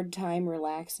hard time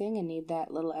relaxing and need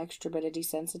that little extra bit of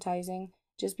desensitizing.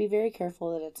 Just be very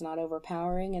careful that it's not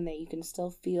overpowering and that you can still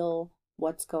feel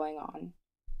what's going on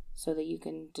so that you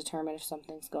can determine if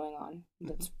something's going on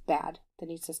that's bad, that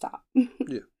needs to stop.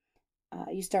 Yeah.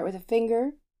 You start with a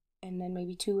finger and then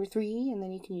maybe 2 or 3, and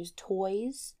then you can use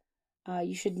toys.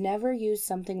 You should never use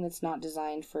something that's not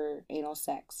designed for anal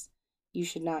sex. You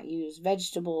should not use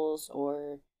vegetables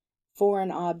or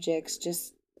foreign objects.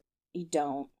 Just, you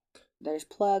don't. There's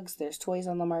plugs, there's toys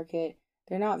on the market.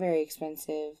 They're not very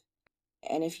expensive.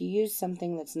 And if you use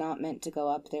something that's not meant to go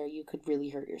up there, you could really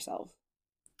hurt yourself.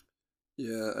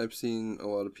 Yeah, I've seen a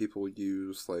lot of people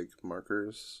use like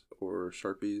markers or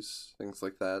Sharpies, things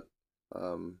like that.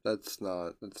 That's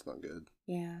not good.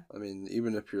 Yeah. I mean,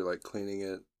 even if you're like cleaning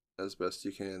it as best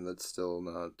you can, that's still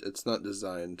not, it's not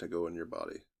designed to go in your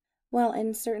body. Well,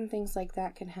 and certain things like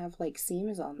that can have like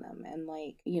seams on them and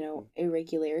like,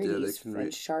 irregularities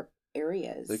and sharp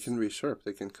areas. They can be sharp.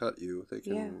 They can cut you. They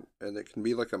can, and it can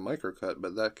be like a microcut,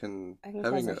 but that can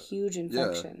cause a huge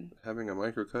infection. Yeah, having a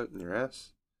microcut in your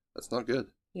ass, that's not good.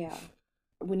 Yeah.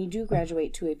 When you do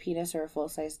graduate to a penis or a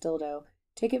full-size dildo,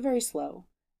 take it very slow.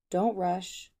 Don't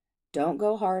rush. Don't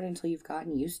go hard until you've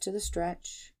gotten used to the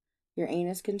stretch. Your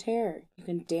anus can tear. You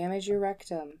can damage your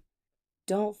rectum.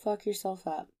 Don't fuck yourself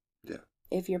up. Yeah.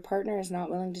 If your partner is not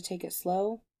willing to take it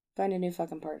slow, find a new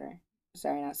fucking partner.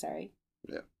 Sorry, not sorry.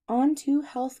 Yeah. On to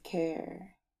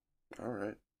healthcare. All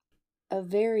right. A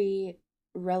very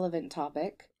relevant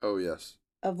topic. Oh, yes.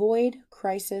 Avoid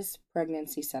crisis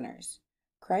pregnancy centers.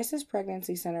 Crisis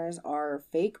pregnancy centers are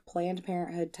fake Planned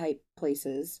Parenthood type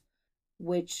places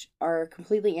which are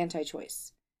completely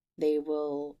anti-choice. They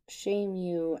will shame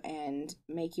you and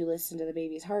make you listen to the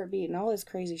baby's heartbeat and all this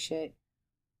crazy shit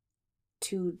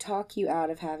to talk you out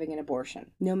of having an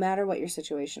abortion, no matter what your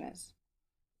situation is.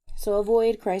 So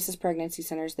avoid crisis pregnancy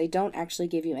centers. They don't actually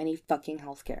give you any fucking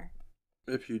health care.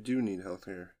 If you do need health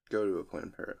care, go to a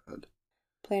Planned Parenthood.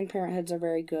 Planned Parenthoods are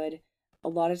very good. A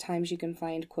lot of times you can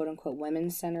find quote-unquote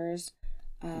women's centers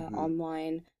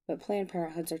online, but Planned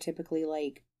Parenthoods are typically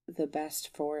like the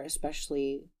best for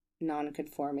especially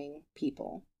non-conforming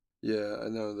people. Yeah, I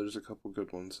know there's a couple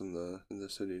good ones in the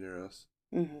city near us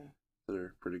that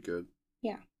are pretty good.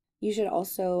 Yeah. You should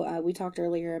also, we talked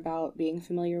earlier about being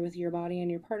familiar with your body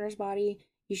and your partner's body.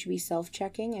 You should be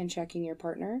self-checking and checking your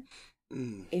partner.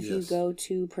 If you go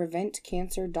to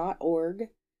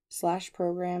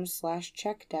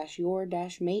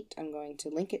preventcancer.org/programs/check-your-mate, I'm going to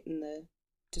link it in the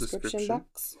description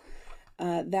box.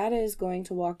 That is going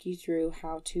to walk you through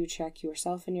how to check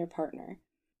yourself and your partner.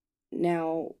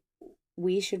 Now,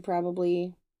 we should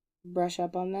probably brush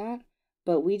up on that,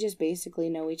 but we just basically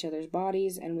know each other's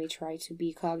bodies and we try to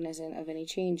be cognizant of any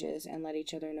changes and let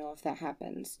each other know if that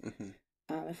happens.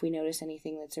 If we notice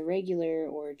anything that's irregular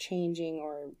or changing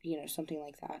or, something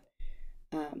like that.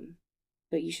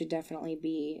 But you should definitely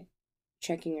be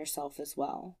checking yourself as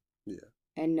well. Yeah.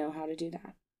 And know how to do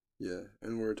that. Yeah,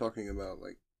 and we're talking about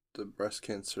like the breast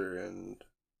cancer and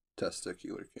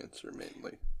testicular cancer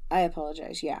mainly. I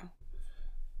apologize, yeah.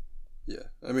 Yeah,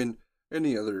 I mean,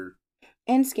 any other...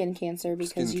 And skin cancer,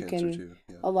 because skin you cancer can... too,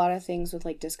 yeah. A lot of things with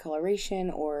like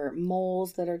discoloration or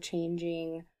moles that are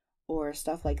changing or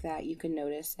stuff like that you can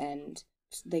notice, and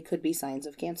they could be signs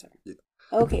of cancer. Yeah.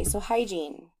 Okay, so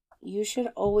hygiene. You should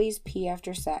always pee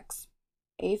after sex.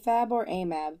 AFAB or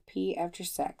AMAB, pee after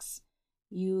sex.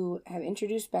 You have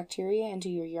introduced bacteria into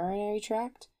your urinary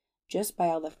tract just by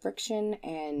all the friction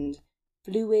and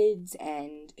fluids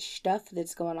and stuff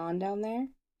that's going on down there.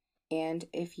 And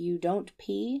if you don't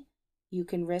pee, you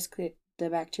can risk the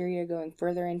bacteria going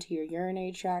further into your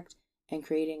urinary tract and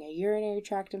creating a urinary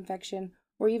tract infection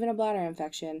or even a bladder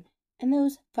infection, and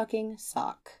those fucking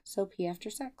suck. So pee after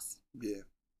sex. Yeah.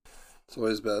 It's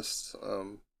always best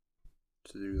to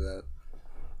do that.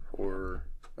 For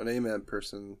an AMAB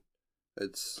person,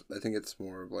 I think it's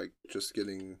more of like just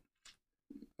getting,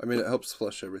 I mean, it helps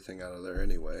flush everything out of there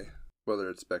anyway, whether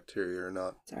it's bacteria or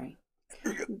not. Sorry.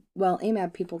 Well,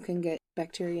 AMAB people can get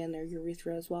bacteria in their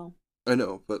urethra as well. I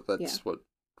know, but that's what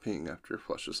peeing after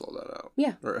flushes all that out.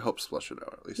 Yeah. Or it helps flush it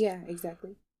out, at least. Yeah,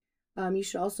 exactly. You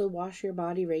should also wash your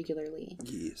body regularly.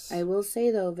 Yes. I will say,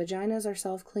 though, vaginas are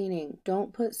self-cleaning.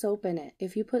 Don't put soap in it.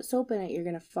 If you put soap in it, you're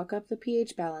going to fuck up the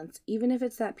pH balance. Even if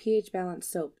it's that pH balance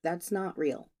soap, that's not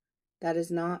real. That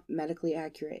is not medically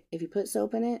accurate. If you put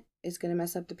soap in it, it's going to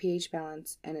mess up the pH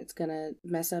balance, and it's going to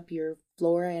mess up your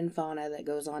flora and fauna that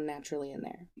goes on naturally in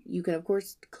there. You can, of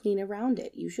course, clean around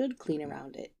it. You should clean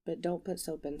around it, but don't put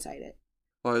soap inside it.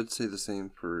 Well, I'd say the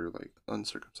same for, like,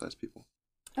 uncircumcised people.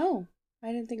 Oh, I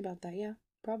didn't think about that. Yeah,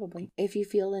 probably. If you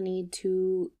feel the need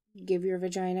to give your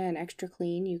vagina an extra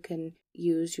clean, you can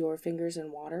use your fingers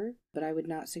in water, but I would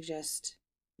not suggest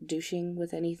douching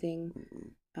with anything.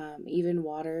 Even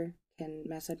water can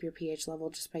mess up your pH level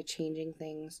just by changing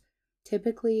things.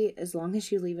 Typically, as long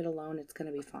as you leave it alone, it's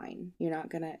going to be fine. You're not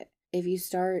going to, if you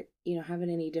start,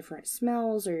 having any different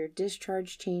smells or your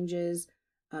discharge changes,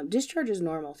 discharge is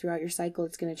normal. Throughout your cycle,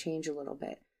 it's going to change a little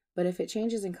bit. But if it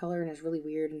changes in color and is really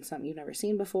weird and something you've never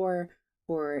seen before,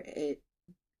 or it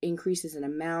increases in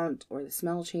amount, or the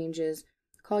smell changes,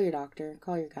 call your doctor,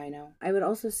 call your gyno. I would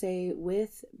also say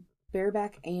with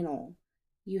bareback anal,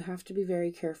 you have to be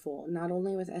very careful, not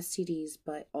only with STDs,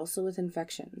 but also with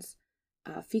infections.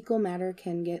 Fecal matter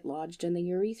can get lodged in the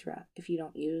urethra if you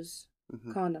don't use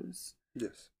condoms.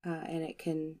 Yes.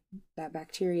 And that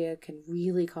bacteria can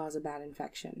really cause a bad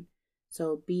infection.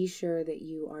 So be sure that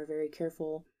you are very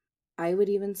careful. I would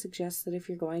even suggest that if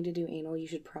you're going to do anal, you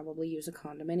should probably use a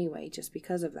condom anyway, just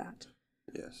because of that.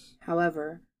 Yes.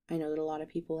 However, I know that a lot of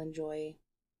people enjoy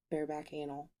bareback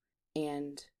anal,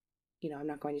 and, I'm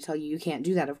not going to tell you can't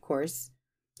do that, of course.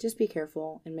 Just be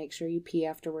careful and make sure you pee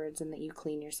afterwards and that you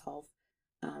clean yourself.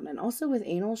 And also with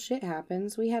anal, shit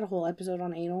happens. We had a whole episode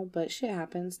on anal, but shit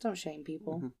happens. Don't shame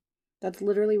people. That's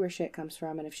literally where shit comes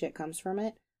from, and if shit comes from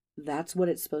it, that's what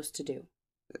it's supposed to do.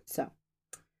 So,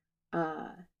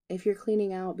 if you're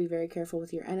cleaning out, be very careful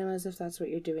with your enemas if that's what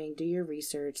you're doing. Do your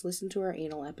research. Listen to our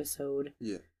anal episode.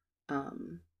 Yeah.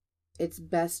 It's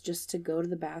best just to go to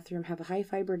the bathroom, have a high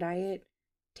fiber diet,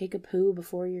 take a poo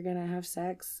before you're gonna have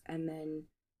sex, and then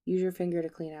use your finger to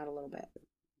clean out a little bit.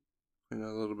 Clean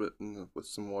out a little bit with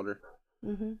some water.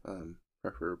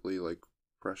 Preferably like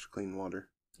fresh, clean water.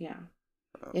 Yeah.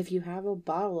 If you have a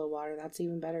bottle of water, that's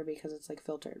even better because it's like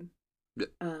filtered. Yeah.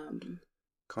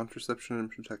 Contraception and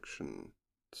protection.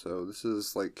 So this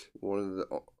is like one of the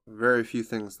very few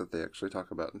things that they actually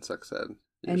talk about in sex ed.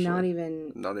 Usually.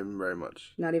 And not even very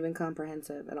much. Not even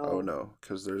comprehensive at all. Oh no,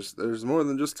 because there's more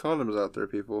than just condoms out there,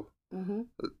 people.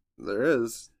 There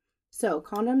is. So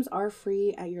condoms are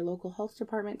free at your local health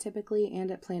department typically,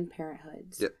 and at Planned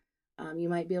Parenthoods. Yep. You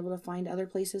might be able to find other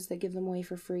places that give them away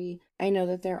for free. I know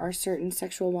that there are certain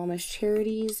sexual wellness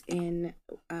charities in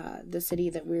the city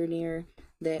that we're near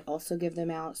that also give them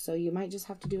out. So you might just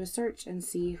have to do a search and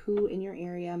see who in your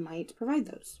area might provide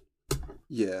those.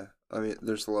 Yeah. I mean,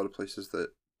 there's a lot of places that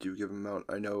do give them out.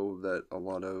 I know that a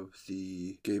lot of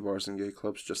the gay bars and gay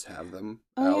clubs just have them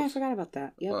out. Yeah, I forgot about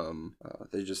that. Yep.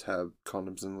 They just have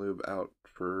condoms and lube out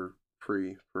for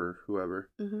free for whoever.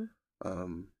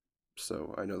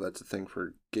 So I know that's a thing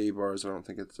for gay bars. I don't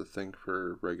think it's a thing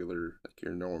for regular, like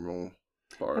your normal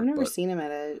bar. I've never seen them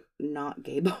at a not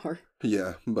gay bar.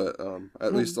 Yeah, but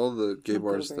at least all the gay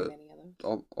bars that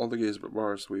all the gay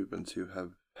bars we've been to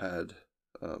have had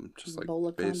just like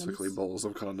basically bowls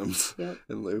of condoms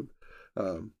and lube.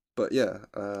 But yeah,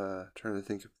 trying to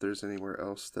think if there's anywhere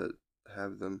else that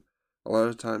have them. A lot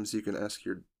of times you can ask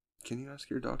your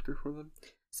doctor for them?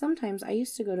 Sometimes. I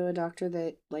used to go to a doctor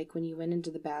that, like, when you went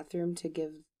into the bathroom to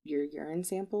give your urine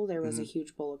sample, there was a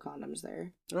huge bowl of condoms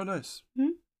there. Oh, nice.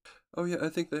 Oh, yeah, I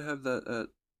think they have that at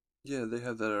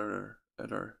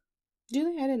our... Do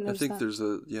they? I didn't know. I think there's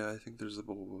a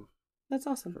bowl of... That's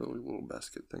awesome. A little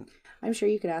basket thing. I'm sure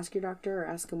you could ask your doctor or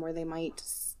ask them where they might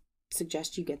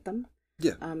suggest you get them.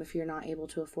 Yeah. If you're not able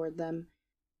to afford them.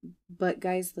 But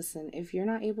guys, listen, if you're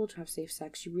not able to have safe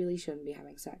sex, you really shouldn't be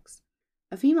having sex.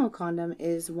 A female condom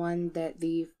is one that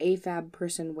the AFAB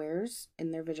person wears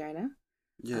in their vagina.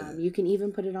 Yeah. You can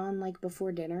even put it on like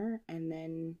before dinner, and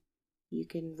then you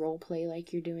can role play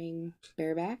like you're doing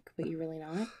bareback, but you're really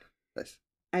not. Nice.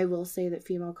 I will say that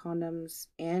female condoms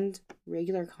and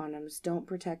regular condoms don't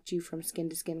protect you from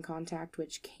skin-to-skin contact,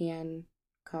 which can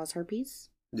cause herpes.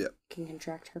 Yeah. Can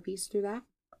contract herpes through that.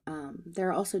 There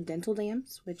are also dental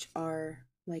dams, which are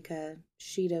like a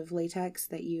sheet of latex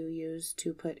that you use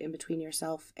to put in between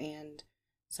yourself and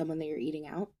someone that you're eating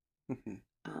out.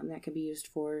 That can be used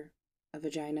for a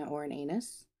vagina or an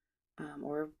anus,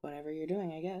 or whatever you're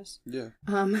doing, I guess. Yeah.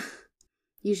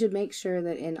 You should make sure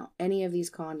that in any of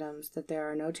these condoms that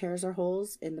there are no tears or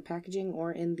holes in the packaging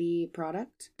or in the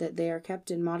product, that they are kept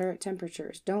in moderate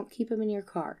temperatures. Don't keep them in your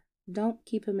car. Don't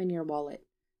keep them in your wallet.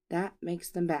 That makes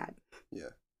them bad. Yeah.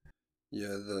 Yeah,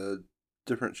 the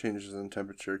different changes in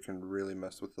temperature can really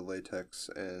mess with the latex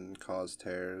and cause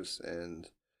tears, and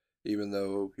even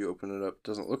though you open it up, it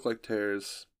doesn't look like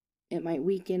tears. It might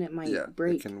weaken, it might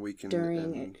break. It can weaken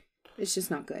during it. It's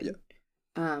just not good. Yeah.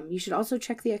 You should also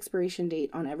check the expiration date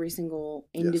on every single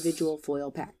individual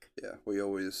foil pack. Yeah, we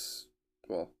always,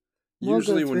 we'll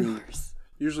usually go through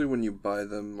usually when you buy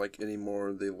them, like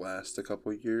anymore, they last a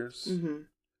couple years. Mm-hmm.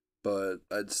 But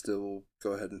I'd still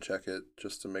go ahead and check it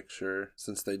just to make sure,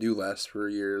 since they do last for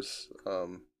years.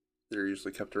 They're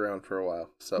usually kept around for a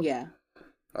while. So yeah.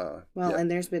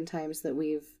 And there's been times that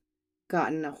we've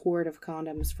gotten a hoard of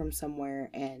condoms from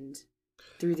somewhere, and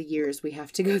through the years we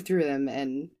have to go through them,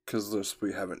 and because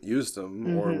we haven't used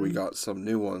them, or we got some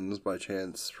new ones by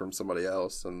chance from somebody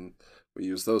else, and we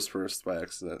used those first by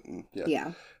accident, and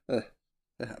it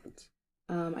happens.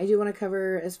 I do want to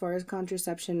cover, as far as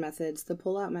contraception methods, the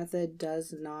pull-out method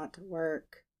does not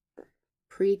work.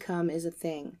 Pre-cum is a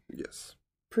thing. Yes.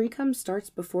 Pre-cum starts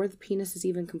before the penis is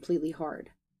even completely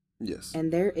hard. Yes.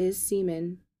 And there is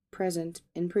semen present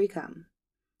in pre-cum.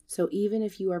 So even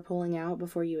if you are pulling out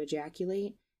before you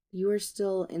ejaculate, you are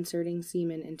still inserting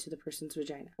semen into the person's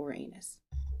vagina or anus.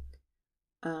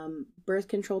 Birth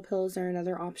control pills are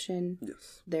another option.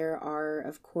 Yes. There are,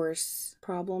 of course,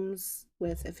 problems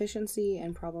with efficiency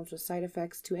and problems with side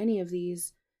effects to any of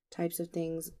these types of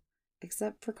things,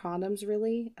 except for condoms,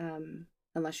 really,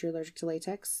 unless you're allergic to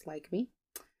latex, like me.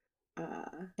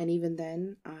 And even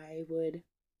then, I would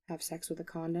have sex with a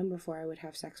condom before I would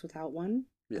have sex without one,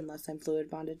 unless I'm fluid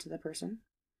bonded to the person.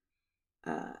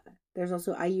 There's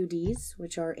also IUDs,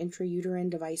 which are intrauterine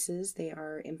devices. They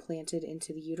are implanted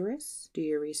into the uterus. Do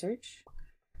your research.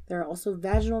 There are also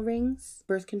vaginal rings,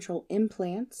 birth control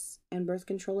implants, and birth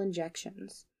control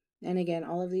injections. And again,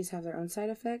 all of these have their own side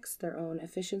effects, their own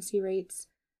efficiency rates.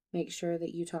 Make sure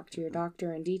that you talk to your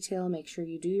doctor in detail. Make sure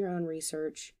you do your own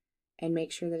research, and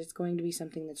make sure that it's going to be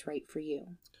something that's right for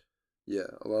you. Yeah,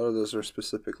 a lot of those are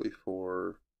specifically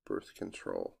for birth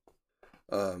control.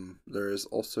 There is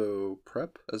also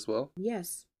PrEP as well.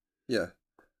 Yes. Yeah.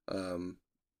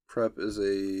 PrEP is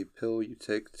a pill you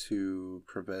take to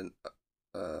prevent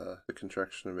the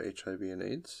contraction of HIV and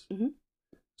AIDS. Mm-hmm.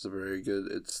 It's a very good,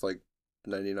 it's like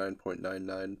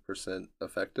 99.99%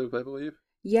 effective, I believe.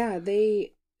 Yeah,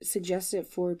 they suggest it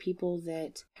for people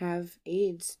that have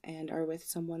AIDS and are with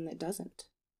someone that doesn't.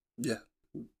 Yeah.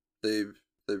 They've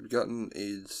gotten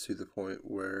AIDS to the point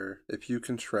where if you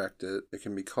contract it, it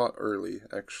can be caught early,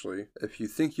 actually. If you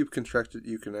think you've contracted,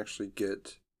 you can actually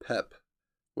get PEP,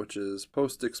 which is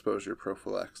post-exposure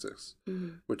prophylaxis,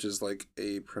 which is like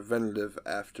a preventative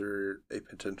after a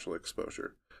potential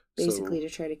exposure. Basically to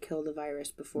try to kill the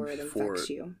virus before it infects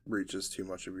you. Reaches too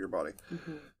much of your body.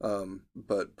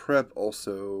 But PrEP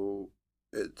also,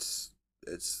 it's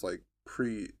like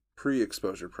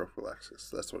pre-exposure prophylaxis.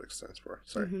 That's what it stands for.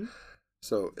 Sorry.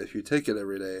 So if you take it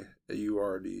every day, you are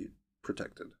already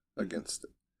protected against it.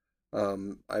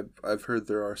 I've heard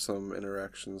there are some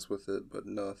interactions with it, but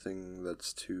nothing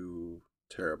that's too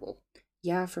terrible.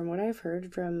 Yeah, from what I've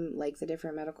heard from like the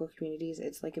different medical communities,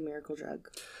 it's like a miracle drug.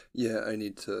 Yeah, I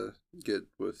need to get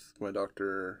with my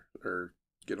doctor or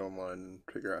get online and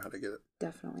figure out how to get it.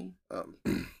 Definitely.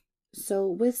 So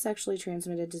with sexually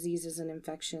transmitted diseases and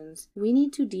infections, we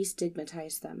need to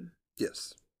destigmatize them.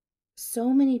 Yes.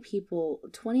 So many people,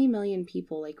 20 million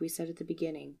people, like we said at the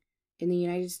beginning, in the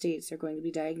United States are going to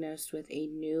be diagnosed with a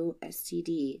new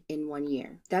STD in 1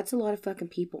 year. That's a lot of fucking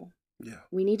people. Yeah.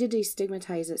 We need to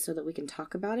destigmatize it so that we can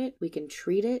talk about it, we can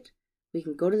treat it, we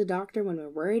can go to the doctor when we're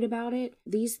worried about it.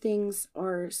 These things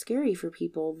are scary for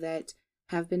people that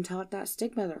have been taught that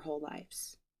stigma their whole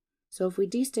lives. So if we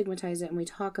destigmatize it and we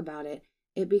talk about it,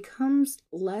 it becomes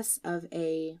less of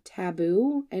a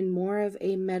taboo and more of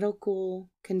a medical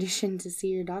condition to see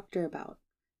your doctor about,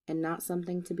 and not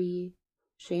something to be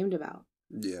shamed about.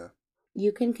 Yeah.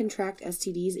 You can contract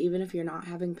STDs even if you're not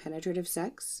having penetrative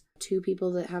sex. 2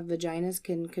 people that have vaginas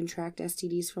can contract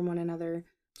STDs from one another.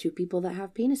 2 people that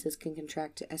have penises can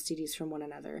contract STDs from one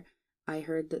another. I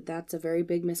heard that that's a very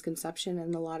big misconception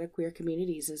in a lot of queer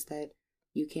communities, is that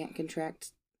you can't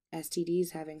contract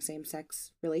STDs having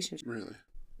same-sex relationships. Really?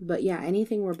 But yeah,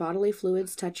 anything where bodily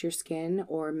fluids touch your skin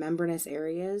or membranous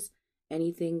areas,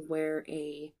 anything where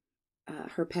a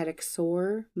herpetic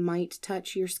sore might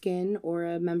touch your skin or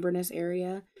a membranous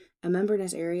area. A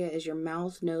membranous area is your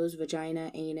mouth, nose,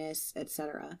 vagina, anus,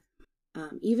 etc.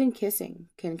 Even kissing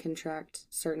can contract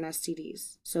certain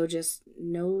STDs. So just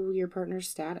know your partner's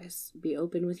status. Be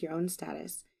open with your own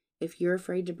status. If you're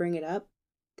afraid to bring it up,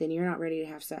 then you're not ready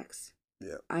to have sex.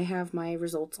 Yeah. I have my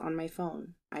results on my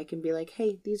phone. I can be like,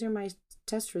 hey, these are my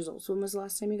test results. When was the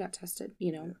last time you got tested?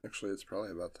 You know? Yeah, actually, it's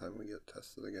probably about time we get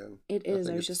tested again. It is.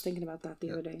 I was just thinking about that the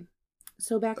other day.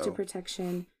 So back to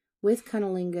protection. With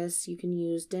cunnilingus, you can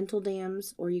use dental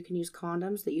dams, or you can use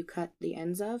condoms that you cut the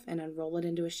ends of and unroll it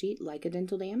into a sheet like a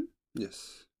dental dam.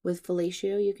 Yes. With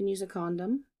fellatio, you can use a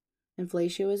condom. And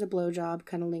fellatio is a blowjob.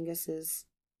 Cunnilingus is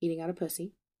eating out a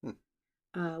pussy.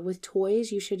 With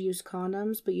toys, you should use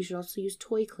condoms, but you should also use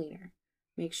toy cleaner.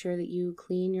 Make sure that you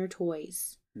clean your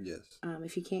toys. Yes.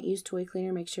 If you can't use toy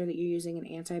cleaner, make sure that you're using an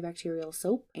antibacterial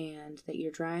soap and that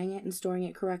you're drying it and storing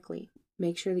it correctly.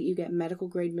 Make sure that you get medical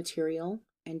grade material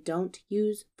and don't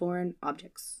use foreign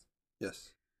objects.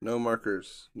 Yes. No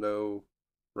markers, no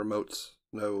remotes,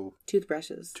 no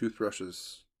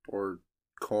toothbrushes or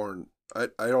corn. I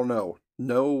don't know.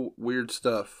 No weird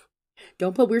stuff.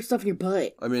 Don't put weird stuff in your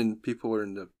butt. I mean, people are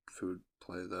into food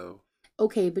play though.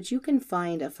 Okay, but you can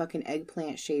find a fucking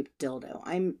eggplant shaped dildo.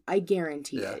 I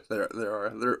guarantee it. Yeah, there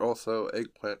are. They're also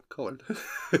eggplant colored.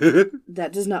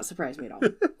 That does not surprise me at all.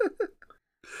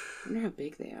 I wonder how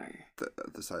big they are.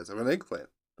 The size of an eggplant.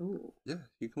 Oh. Yeah,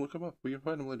 you can look them up. We can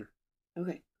find them later.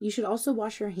 Okay. You should also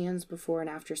wash your hands before and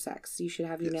after sex. You should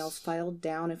have your nails filed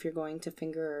down if you're going to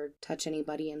finger or touch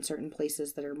anybody in certain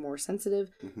places that are more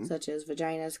sensitive, such as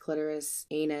vaginas, clitoris,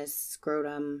 anus,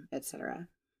 scrotum, etc.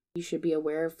 You should be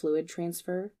aware of fluid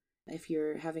transfer if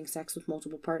you're having sex with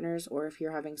multiple partners, or if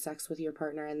you're having sex with your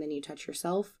partner and then you touch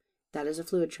yourself. That is a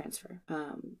fluid transfer.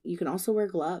 You can also wear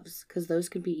gloves, because those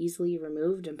can be easily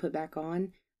removed and put back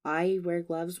on. I wear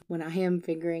gloves when I am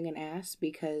fingering an ass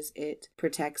because it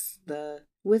protects the...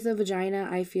 With a vagina,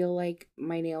 I feel like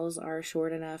my nails are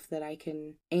short enough that I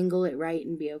can angle it right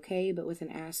and be okay, but with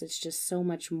an ass, it's just so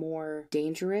much more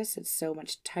dangerous. It's so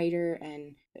much tighter,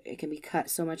 and it can be cut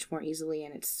so much more easily,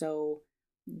 and it's so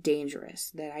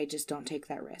dangerous that I just don't take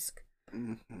that risk.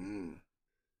 Mm-hmm.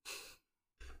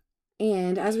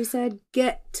 And as we said,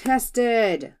 get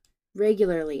tested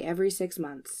regularly every 6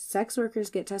 months. Sex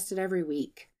workers get tested every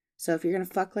week. So if you're going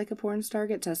to fuck like a porn star,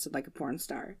 get tested like a porn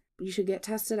star. You should get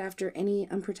tested after any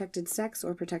unprotected sex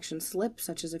or protection slip,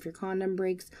 such as if your condom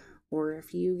breaks, or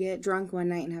if you get drunk one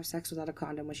night and have sex without a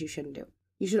condom, which you shouldn't do.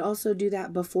 You should also do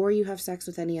that before you have sex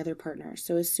with any other partner.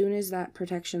 So as soon as that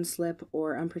protection slip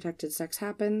or unprotected sex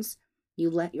happens, you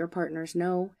let your partners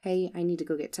know, hey, I need to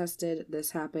go get tested.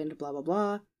 This happened, blah, blah,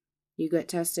 blah. You get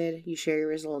tested, you share your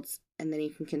results, and then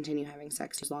you can continue having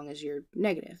sex as long as you're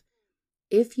negative.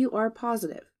 If you are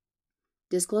positive,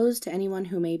 disclose to anyone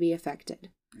who may be affected.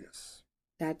 Yes.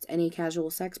 That's any casual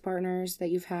sex partners that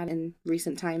you've had in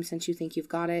recent times since you think you've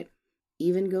got it.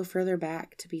 Even go further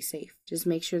back to be safe. Just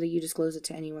make sure that you disclose it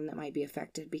to anyone that might be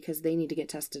affected, because they need to get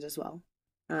tested as well.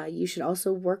 You should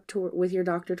also work with your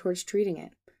doctor towards treating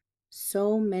it.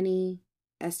 So many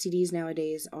STDs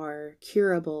nowadays are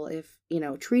curable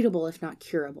treatable if not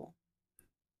curable.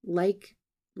 Like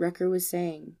Wrecker was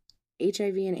saying,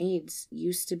 HIV and AIDS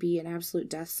used to be an absolute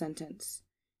death sentence.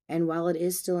 And while it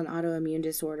is still an autoimmune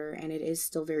disorder and it is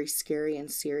still very scary and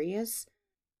serious,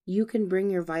 you can bring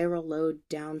your viral load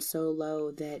down so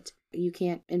low that you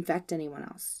can't infect anyone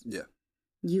else. Yeah.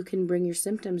 You can bring your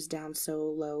symptoms down so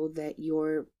low that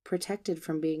you're protected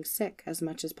from being sick as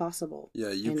much as possible.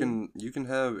 Yeah, you can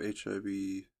have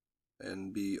HIV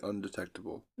and be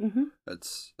undetectable. Mm-hmm.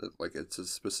 It's a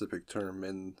specific term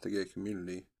in the gay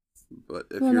community. But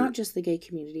if well, not just the gay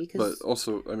community, but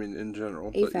also, I mean, in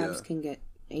general. AFABs can get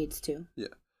AIDS too. Yeah,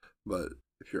 but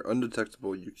if you're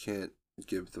undetectable, you can't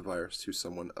give the virus to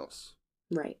someone else.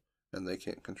 Right. And they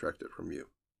can't contract it from you.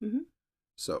 Mm-hmm.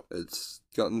 So it's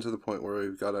gotten to the point where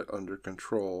we've got it under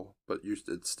control, but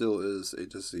it still is a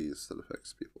disease that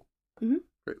affects people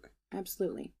greatly.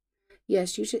 Absolutely.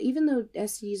 Yes, you should, even though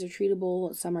STDs are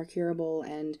treatable, some are curable,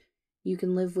 and you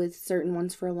can live with certain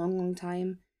ones for a long, long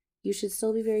time, you should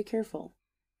still be very careful.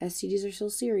 STDs are still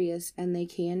serious, and they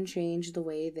can change the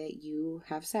way that you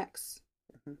have sex.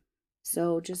 Mm-hmm.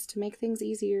 So just to make things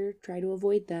easier, try to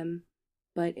avoid them.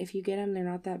 But if you get them, they're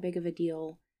not that big of a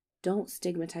deal. Don't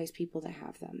stigmatize people that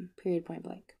have them. Period, point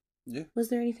blank. Yeah. Was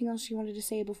there anything else you wanted to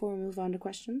say before we move on to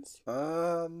questions?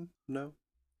 No.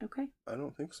 Okay. I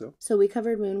don't think so. So we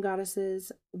covered moon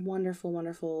goddesses. Wonderful,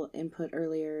 wonderful input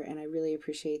earlier, and I really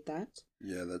appreciate that.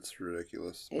 Yeah, that's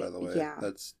ridiculous, by the way. Yeah.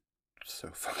 That's so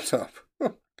fucked up.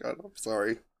 Oh, God, I'm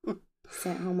sorry.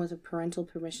 Sent home with a parental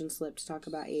permission slip to talk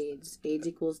about AIDS. AIDS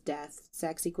equals death.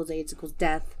 Sex equals AIDS equals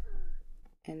death.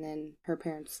 And then her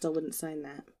parents still wouldn't sign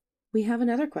that. We have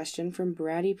another question from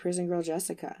bratty prison girl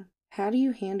Jessica. How do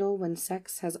you handle when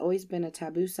sex has always been a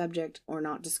taboo subject or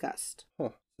not discussed?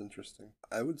 Huh, interesting.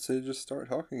 I would say just start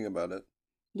talking about it.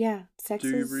 Yeah, Do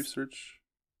your research.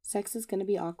 Sex is going to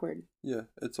be awkward. Yeah,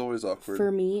 it's always awkward.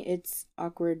 For me, it's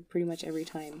awkward pretty much every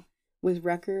time. With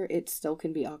Wrecker, it still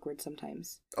can be awkward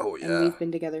sometimes. Oh, yeah. And we've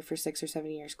been together for 6 or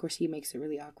 7 years. Of course, he makes it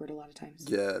really awkward a lot of times.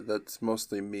 Yeah, that's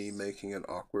mostly me making it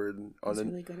awkward. He's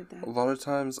really good at that. A lot of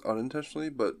times unintentionally,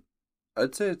 but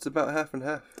I'd say it's about half and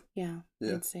half. Yeah.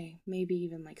 I'd say maybe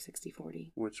even like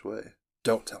 60-40. Which way?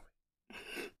 Don't tell me.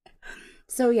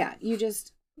 So yeah,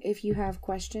 if you have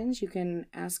questions, you can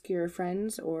ask your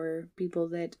friends or people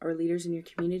that are leaders in your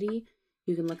community.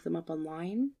 You can look them up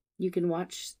online. You can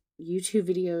watch YouTube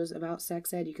videos about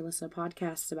sex ed. You can listen to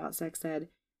podcasts about sex ed.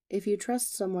 If you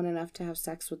trust someone enough to have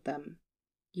sex with them,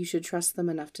 you should trust them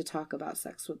enough to talk about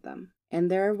sex with them.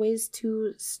 And there are ways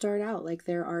to start out. Like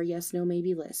there are yes, no,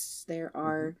 maybe lists. There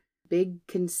are big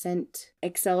consent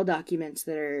Excel documents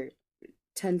that are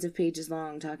tons of pages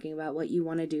long talking about what you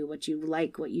want to do, what you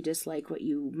like, what you dislike, what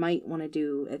you might want to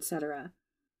do, etc.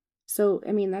 So,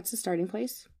 I mean, that's a starting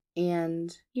place.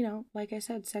 And, like I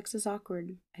said, sex is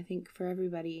awkward, I think, for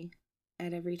everybody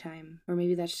at every time. Or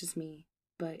maybe that's just me,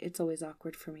 but it's always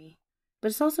awkward for me.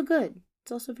 But it's also good.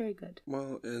 It's also very good.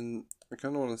 Well, and I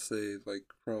kind of want to say, like,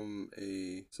 from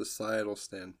a societal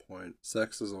standpoint,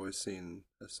 sex is always seen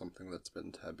as something that's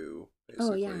been taboo,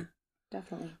 basically. Oh, yeah,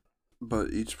 definitely.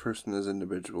 But each person is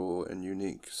individual and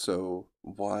unique, so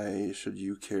why should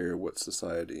you care what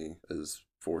society is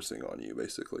forcing on you,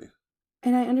 basically?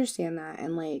 And I understand that,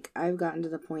 and I've gotten to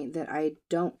the point that I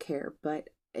don't care, but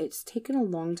it's taken a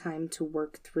long time to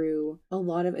work through a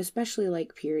lot of, especially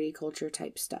purity culture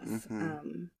type stuff.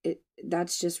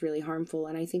 That's just really harmful,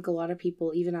 and I think a lot of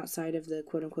people, even outside of the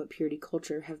quote unquote purity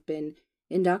culture, have been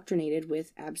indoctrinated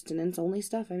with abstinence only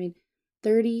stuff. I mean,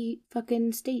 30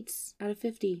 fucking states out of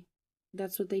 50,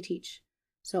 that's what they teach.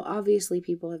 So obviously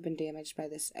people have been damaged by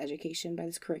this education, by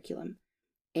this curriculum,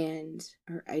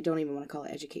 or I don't even want to call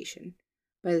it education,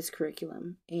 by this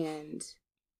curriculum, and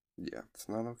yeah, it's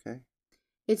not okay.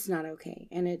 It's not okay,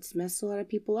 and it's messed a lot of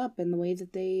people up in the way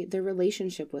that their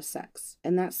relationship with sex,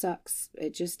 and that sucks.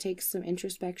 It just takes some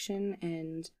introspection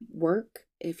and work.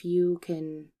 If you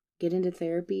can get into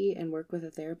therapy and work with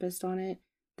a therapist on it,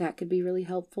 that could be really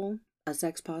helpful. A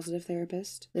sex positive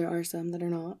therapist. There are some that are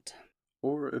not.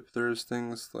 Or if there's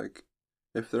things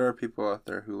if there are people out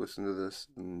there who listen to this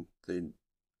and they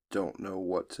don't know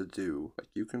what to do,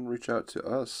 you can reach out to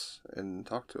us and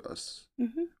talk to us.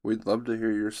 We'd love to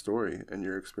hear your story and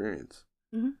your experience.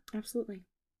 Absolutely.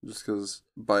 Just because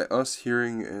by us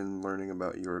hearing and learning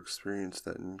about your experience,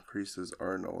 that increases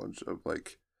our knowledge of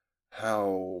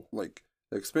how it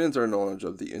expands our knowledge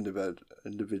of the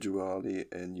individuality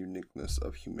and uniqueness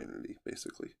of humanity,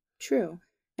 basically. True.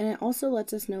 And it also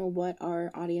lets us know what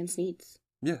our audience needs.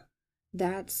 Yeah.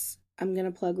 I'm going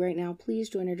to plug right now. Please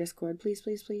join our Discord. Please,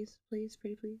 please, please, please,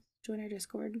 pretty please join our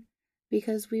Discord.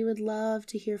 Because we would love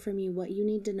to hear from you what you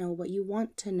need to know, what you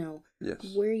want to know, yes,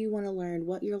 where you want to learn,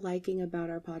 what you're liking about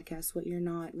our podcast, what you're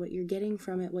not, what you're getting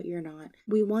from it, what you're not.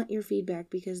 We want your feedback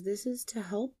because this is to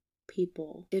help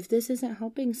people. If this isn't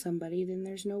helping somebody, then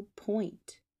there's no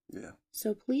point. Yeah.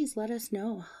 So please let us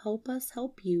know. Help us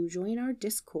help you. Join our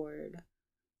Discord.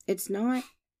 It's not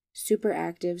super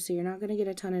active, so you're not going to get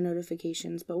a ton of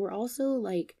notifications, but we're also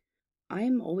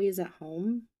I'm always at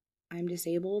home. I'm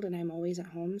disabled and I'm always at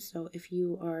home, so if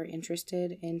you are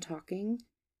interested in talking,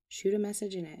 shoot a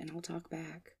message in it and I'll talk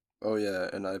back. Oh yeah,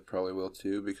 and I probably will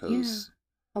too, because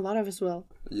a lot of us will.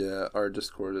 Yeah, our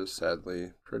Discord is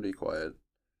sadly pretty quiet.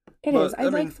 It is.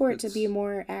 I'd like for it to be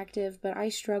more active, but I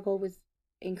struggle with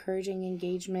encouraging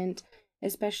engagement,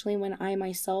 especially when I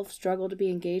myself struggle to be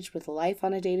engaged with life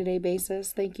on a day-to-day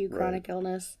basis. Thank you, chronic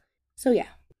illness. So yeah,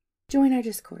 join our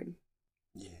Discord.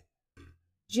 Yeah.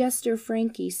 Jester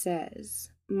Frankie says,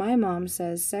 my mom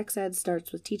says sex ed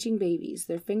starts with teaching babies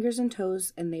their fingers and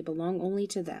toes and they belong only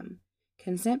to them.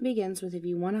 Consent begins with if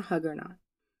you want to hug or not.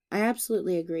 I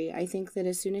absolutely agree. I think that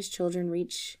as soon as children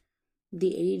reach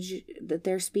the age that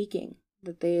they're speaking,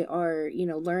 that they are,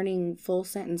 learning full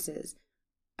sentences,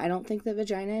 I don't think that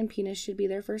vagina and penis should be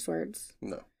their first words.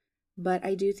 No. But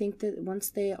I do think that once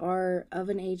they are of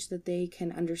an age that they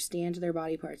can understand their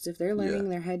body parts, if they're learning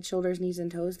their head, shoulders, knees,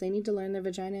 and toes, they need to learn their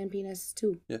vagina and penis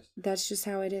too. Yes. That's just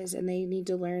how it is. And they need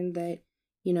to learn that,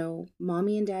 you know,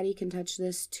 mommy and daddy can touch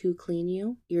this to clean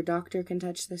you. Your doctor can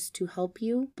touch this to help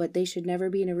you, but they should never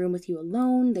be in a room with you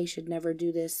alone. They should never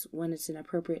do this when it's an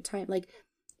appropriate time. Like,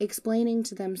 explaining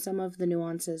to them some of the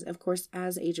nuances, of course,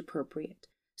 as age appropriate,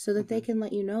 so that they can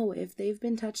let you know if they've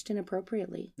been touched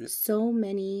inappropriately. Yep. So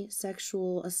many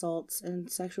sexual assaults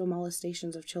and sexual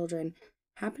molestations of children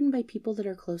happen by people that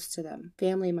are close to them,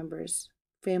 family members,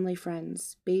 family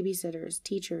friends, babysitters,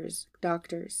 teachers,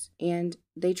 doctors, and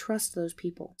they trust those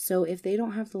people. So if they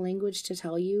don't have the language to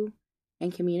tell you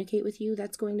and communicate with you,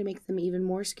 that's going to make them even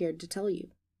more scared to tell you.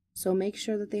 So make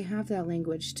sure that they have that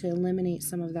language to eliminate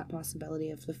some of that possibility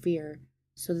of the fear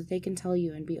so that they can tell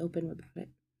you and be open about it.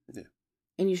 Yeah.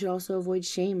 And you should also avoid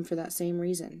shame for that same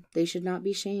reason. They should not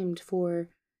be shamed for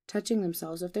touching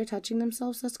themselves. If they're touching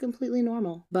themselves, that's completely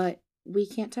normal. But we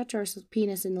can't touch our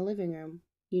penis in the living room.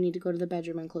 You need to go to the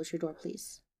bedroom and close your door,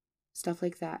 please. Stuff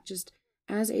like that. Just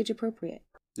as age appropriate.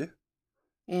 Yeah.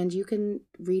 And you can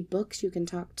read books. You can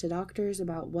talk to doctors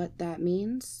about what that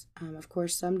means. Of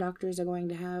course, some doctors are going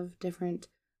to have different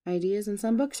ideas and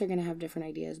some books are going to have different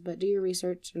ideas. But do your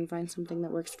research and find something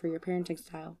that works for your parenting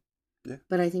style. Yeah.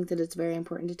 But I think that it's very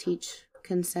important to teach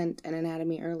consent and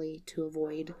anatomy early to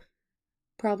avoid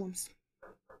problems.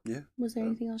 Yeah. Was there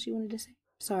anything else you wanted to say?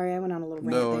 Sorry, I went on a little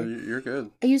rant No, there. you're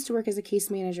good. I used to work as a case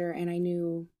manager, and I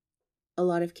knew a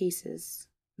lot of cases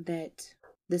that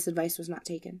this advice was not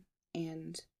taken,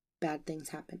 and bad things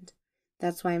happened.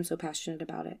 That's why I'm so passionate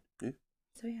about it. Yeah.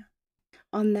 So, yeah.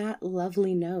 On that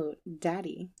lovely note,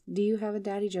 Daddy, do you have a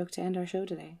daddy joke to end our show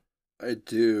today? I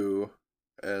do.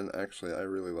 And actually, I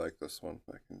really like this one.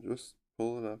 I can just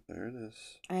pull it up. There it is.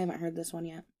 I haven't heard this one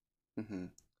yet. Mm-hmm.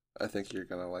 I think you're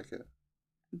going to like it.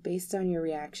 Based on your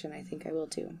reaction, I think I will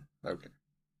too. Okay.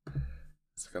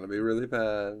 It's going to be really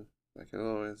bad. Like it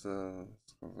always is.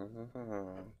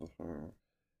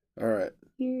 Alright.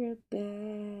 You're a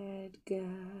bad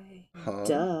guy. Huh?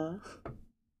 Duh.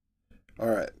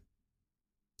 Alright.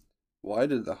 Why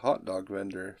did the hot dog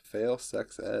vendor fail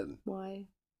sex ed? Why?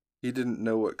 He didn't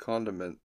know what condiment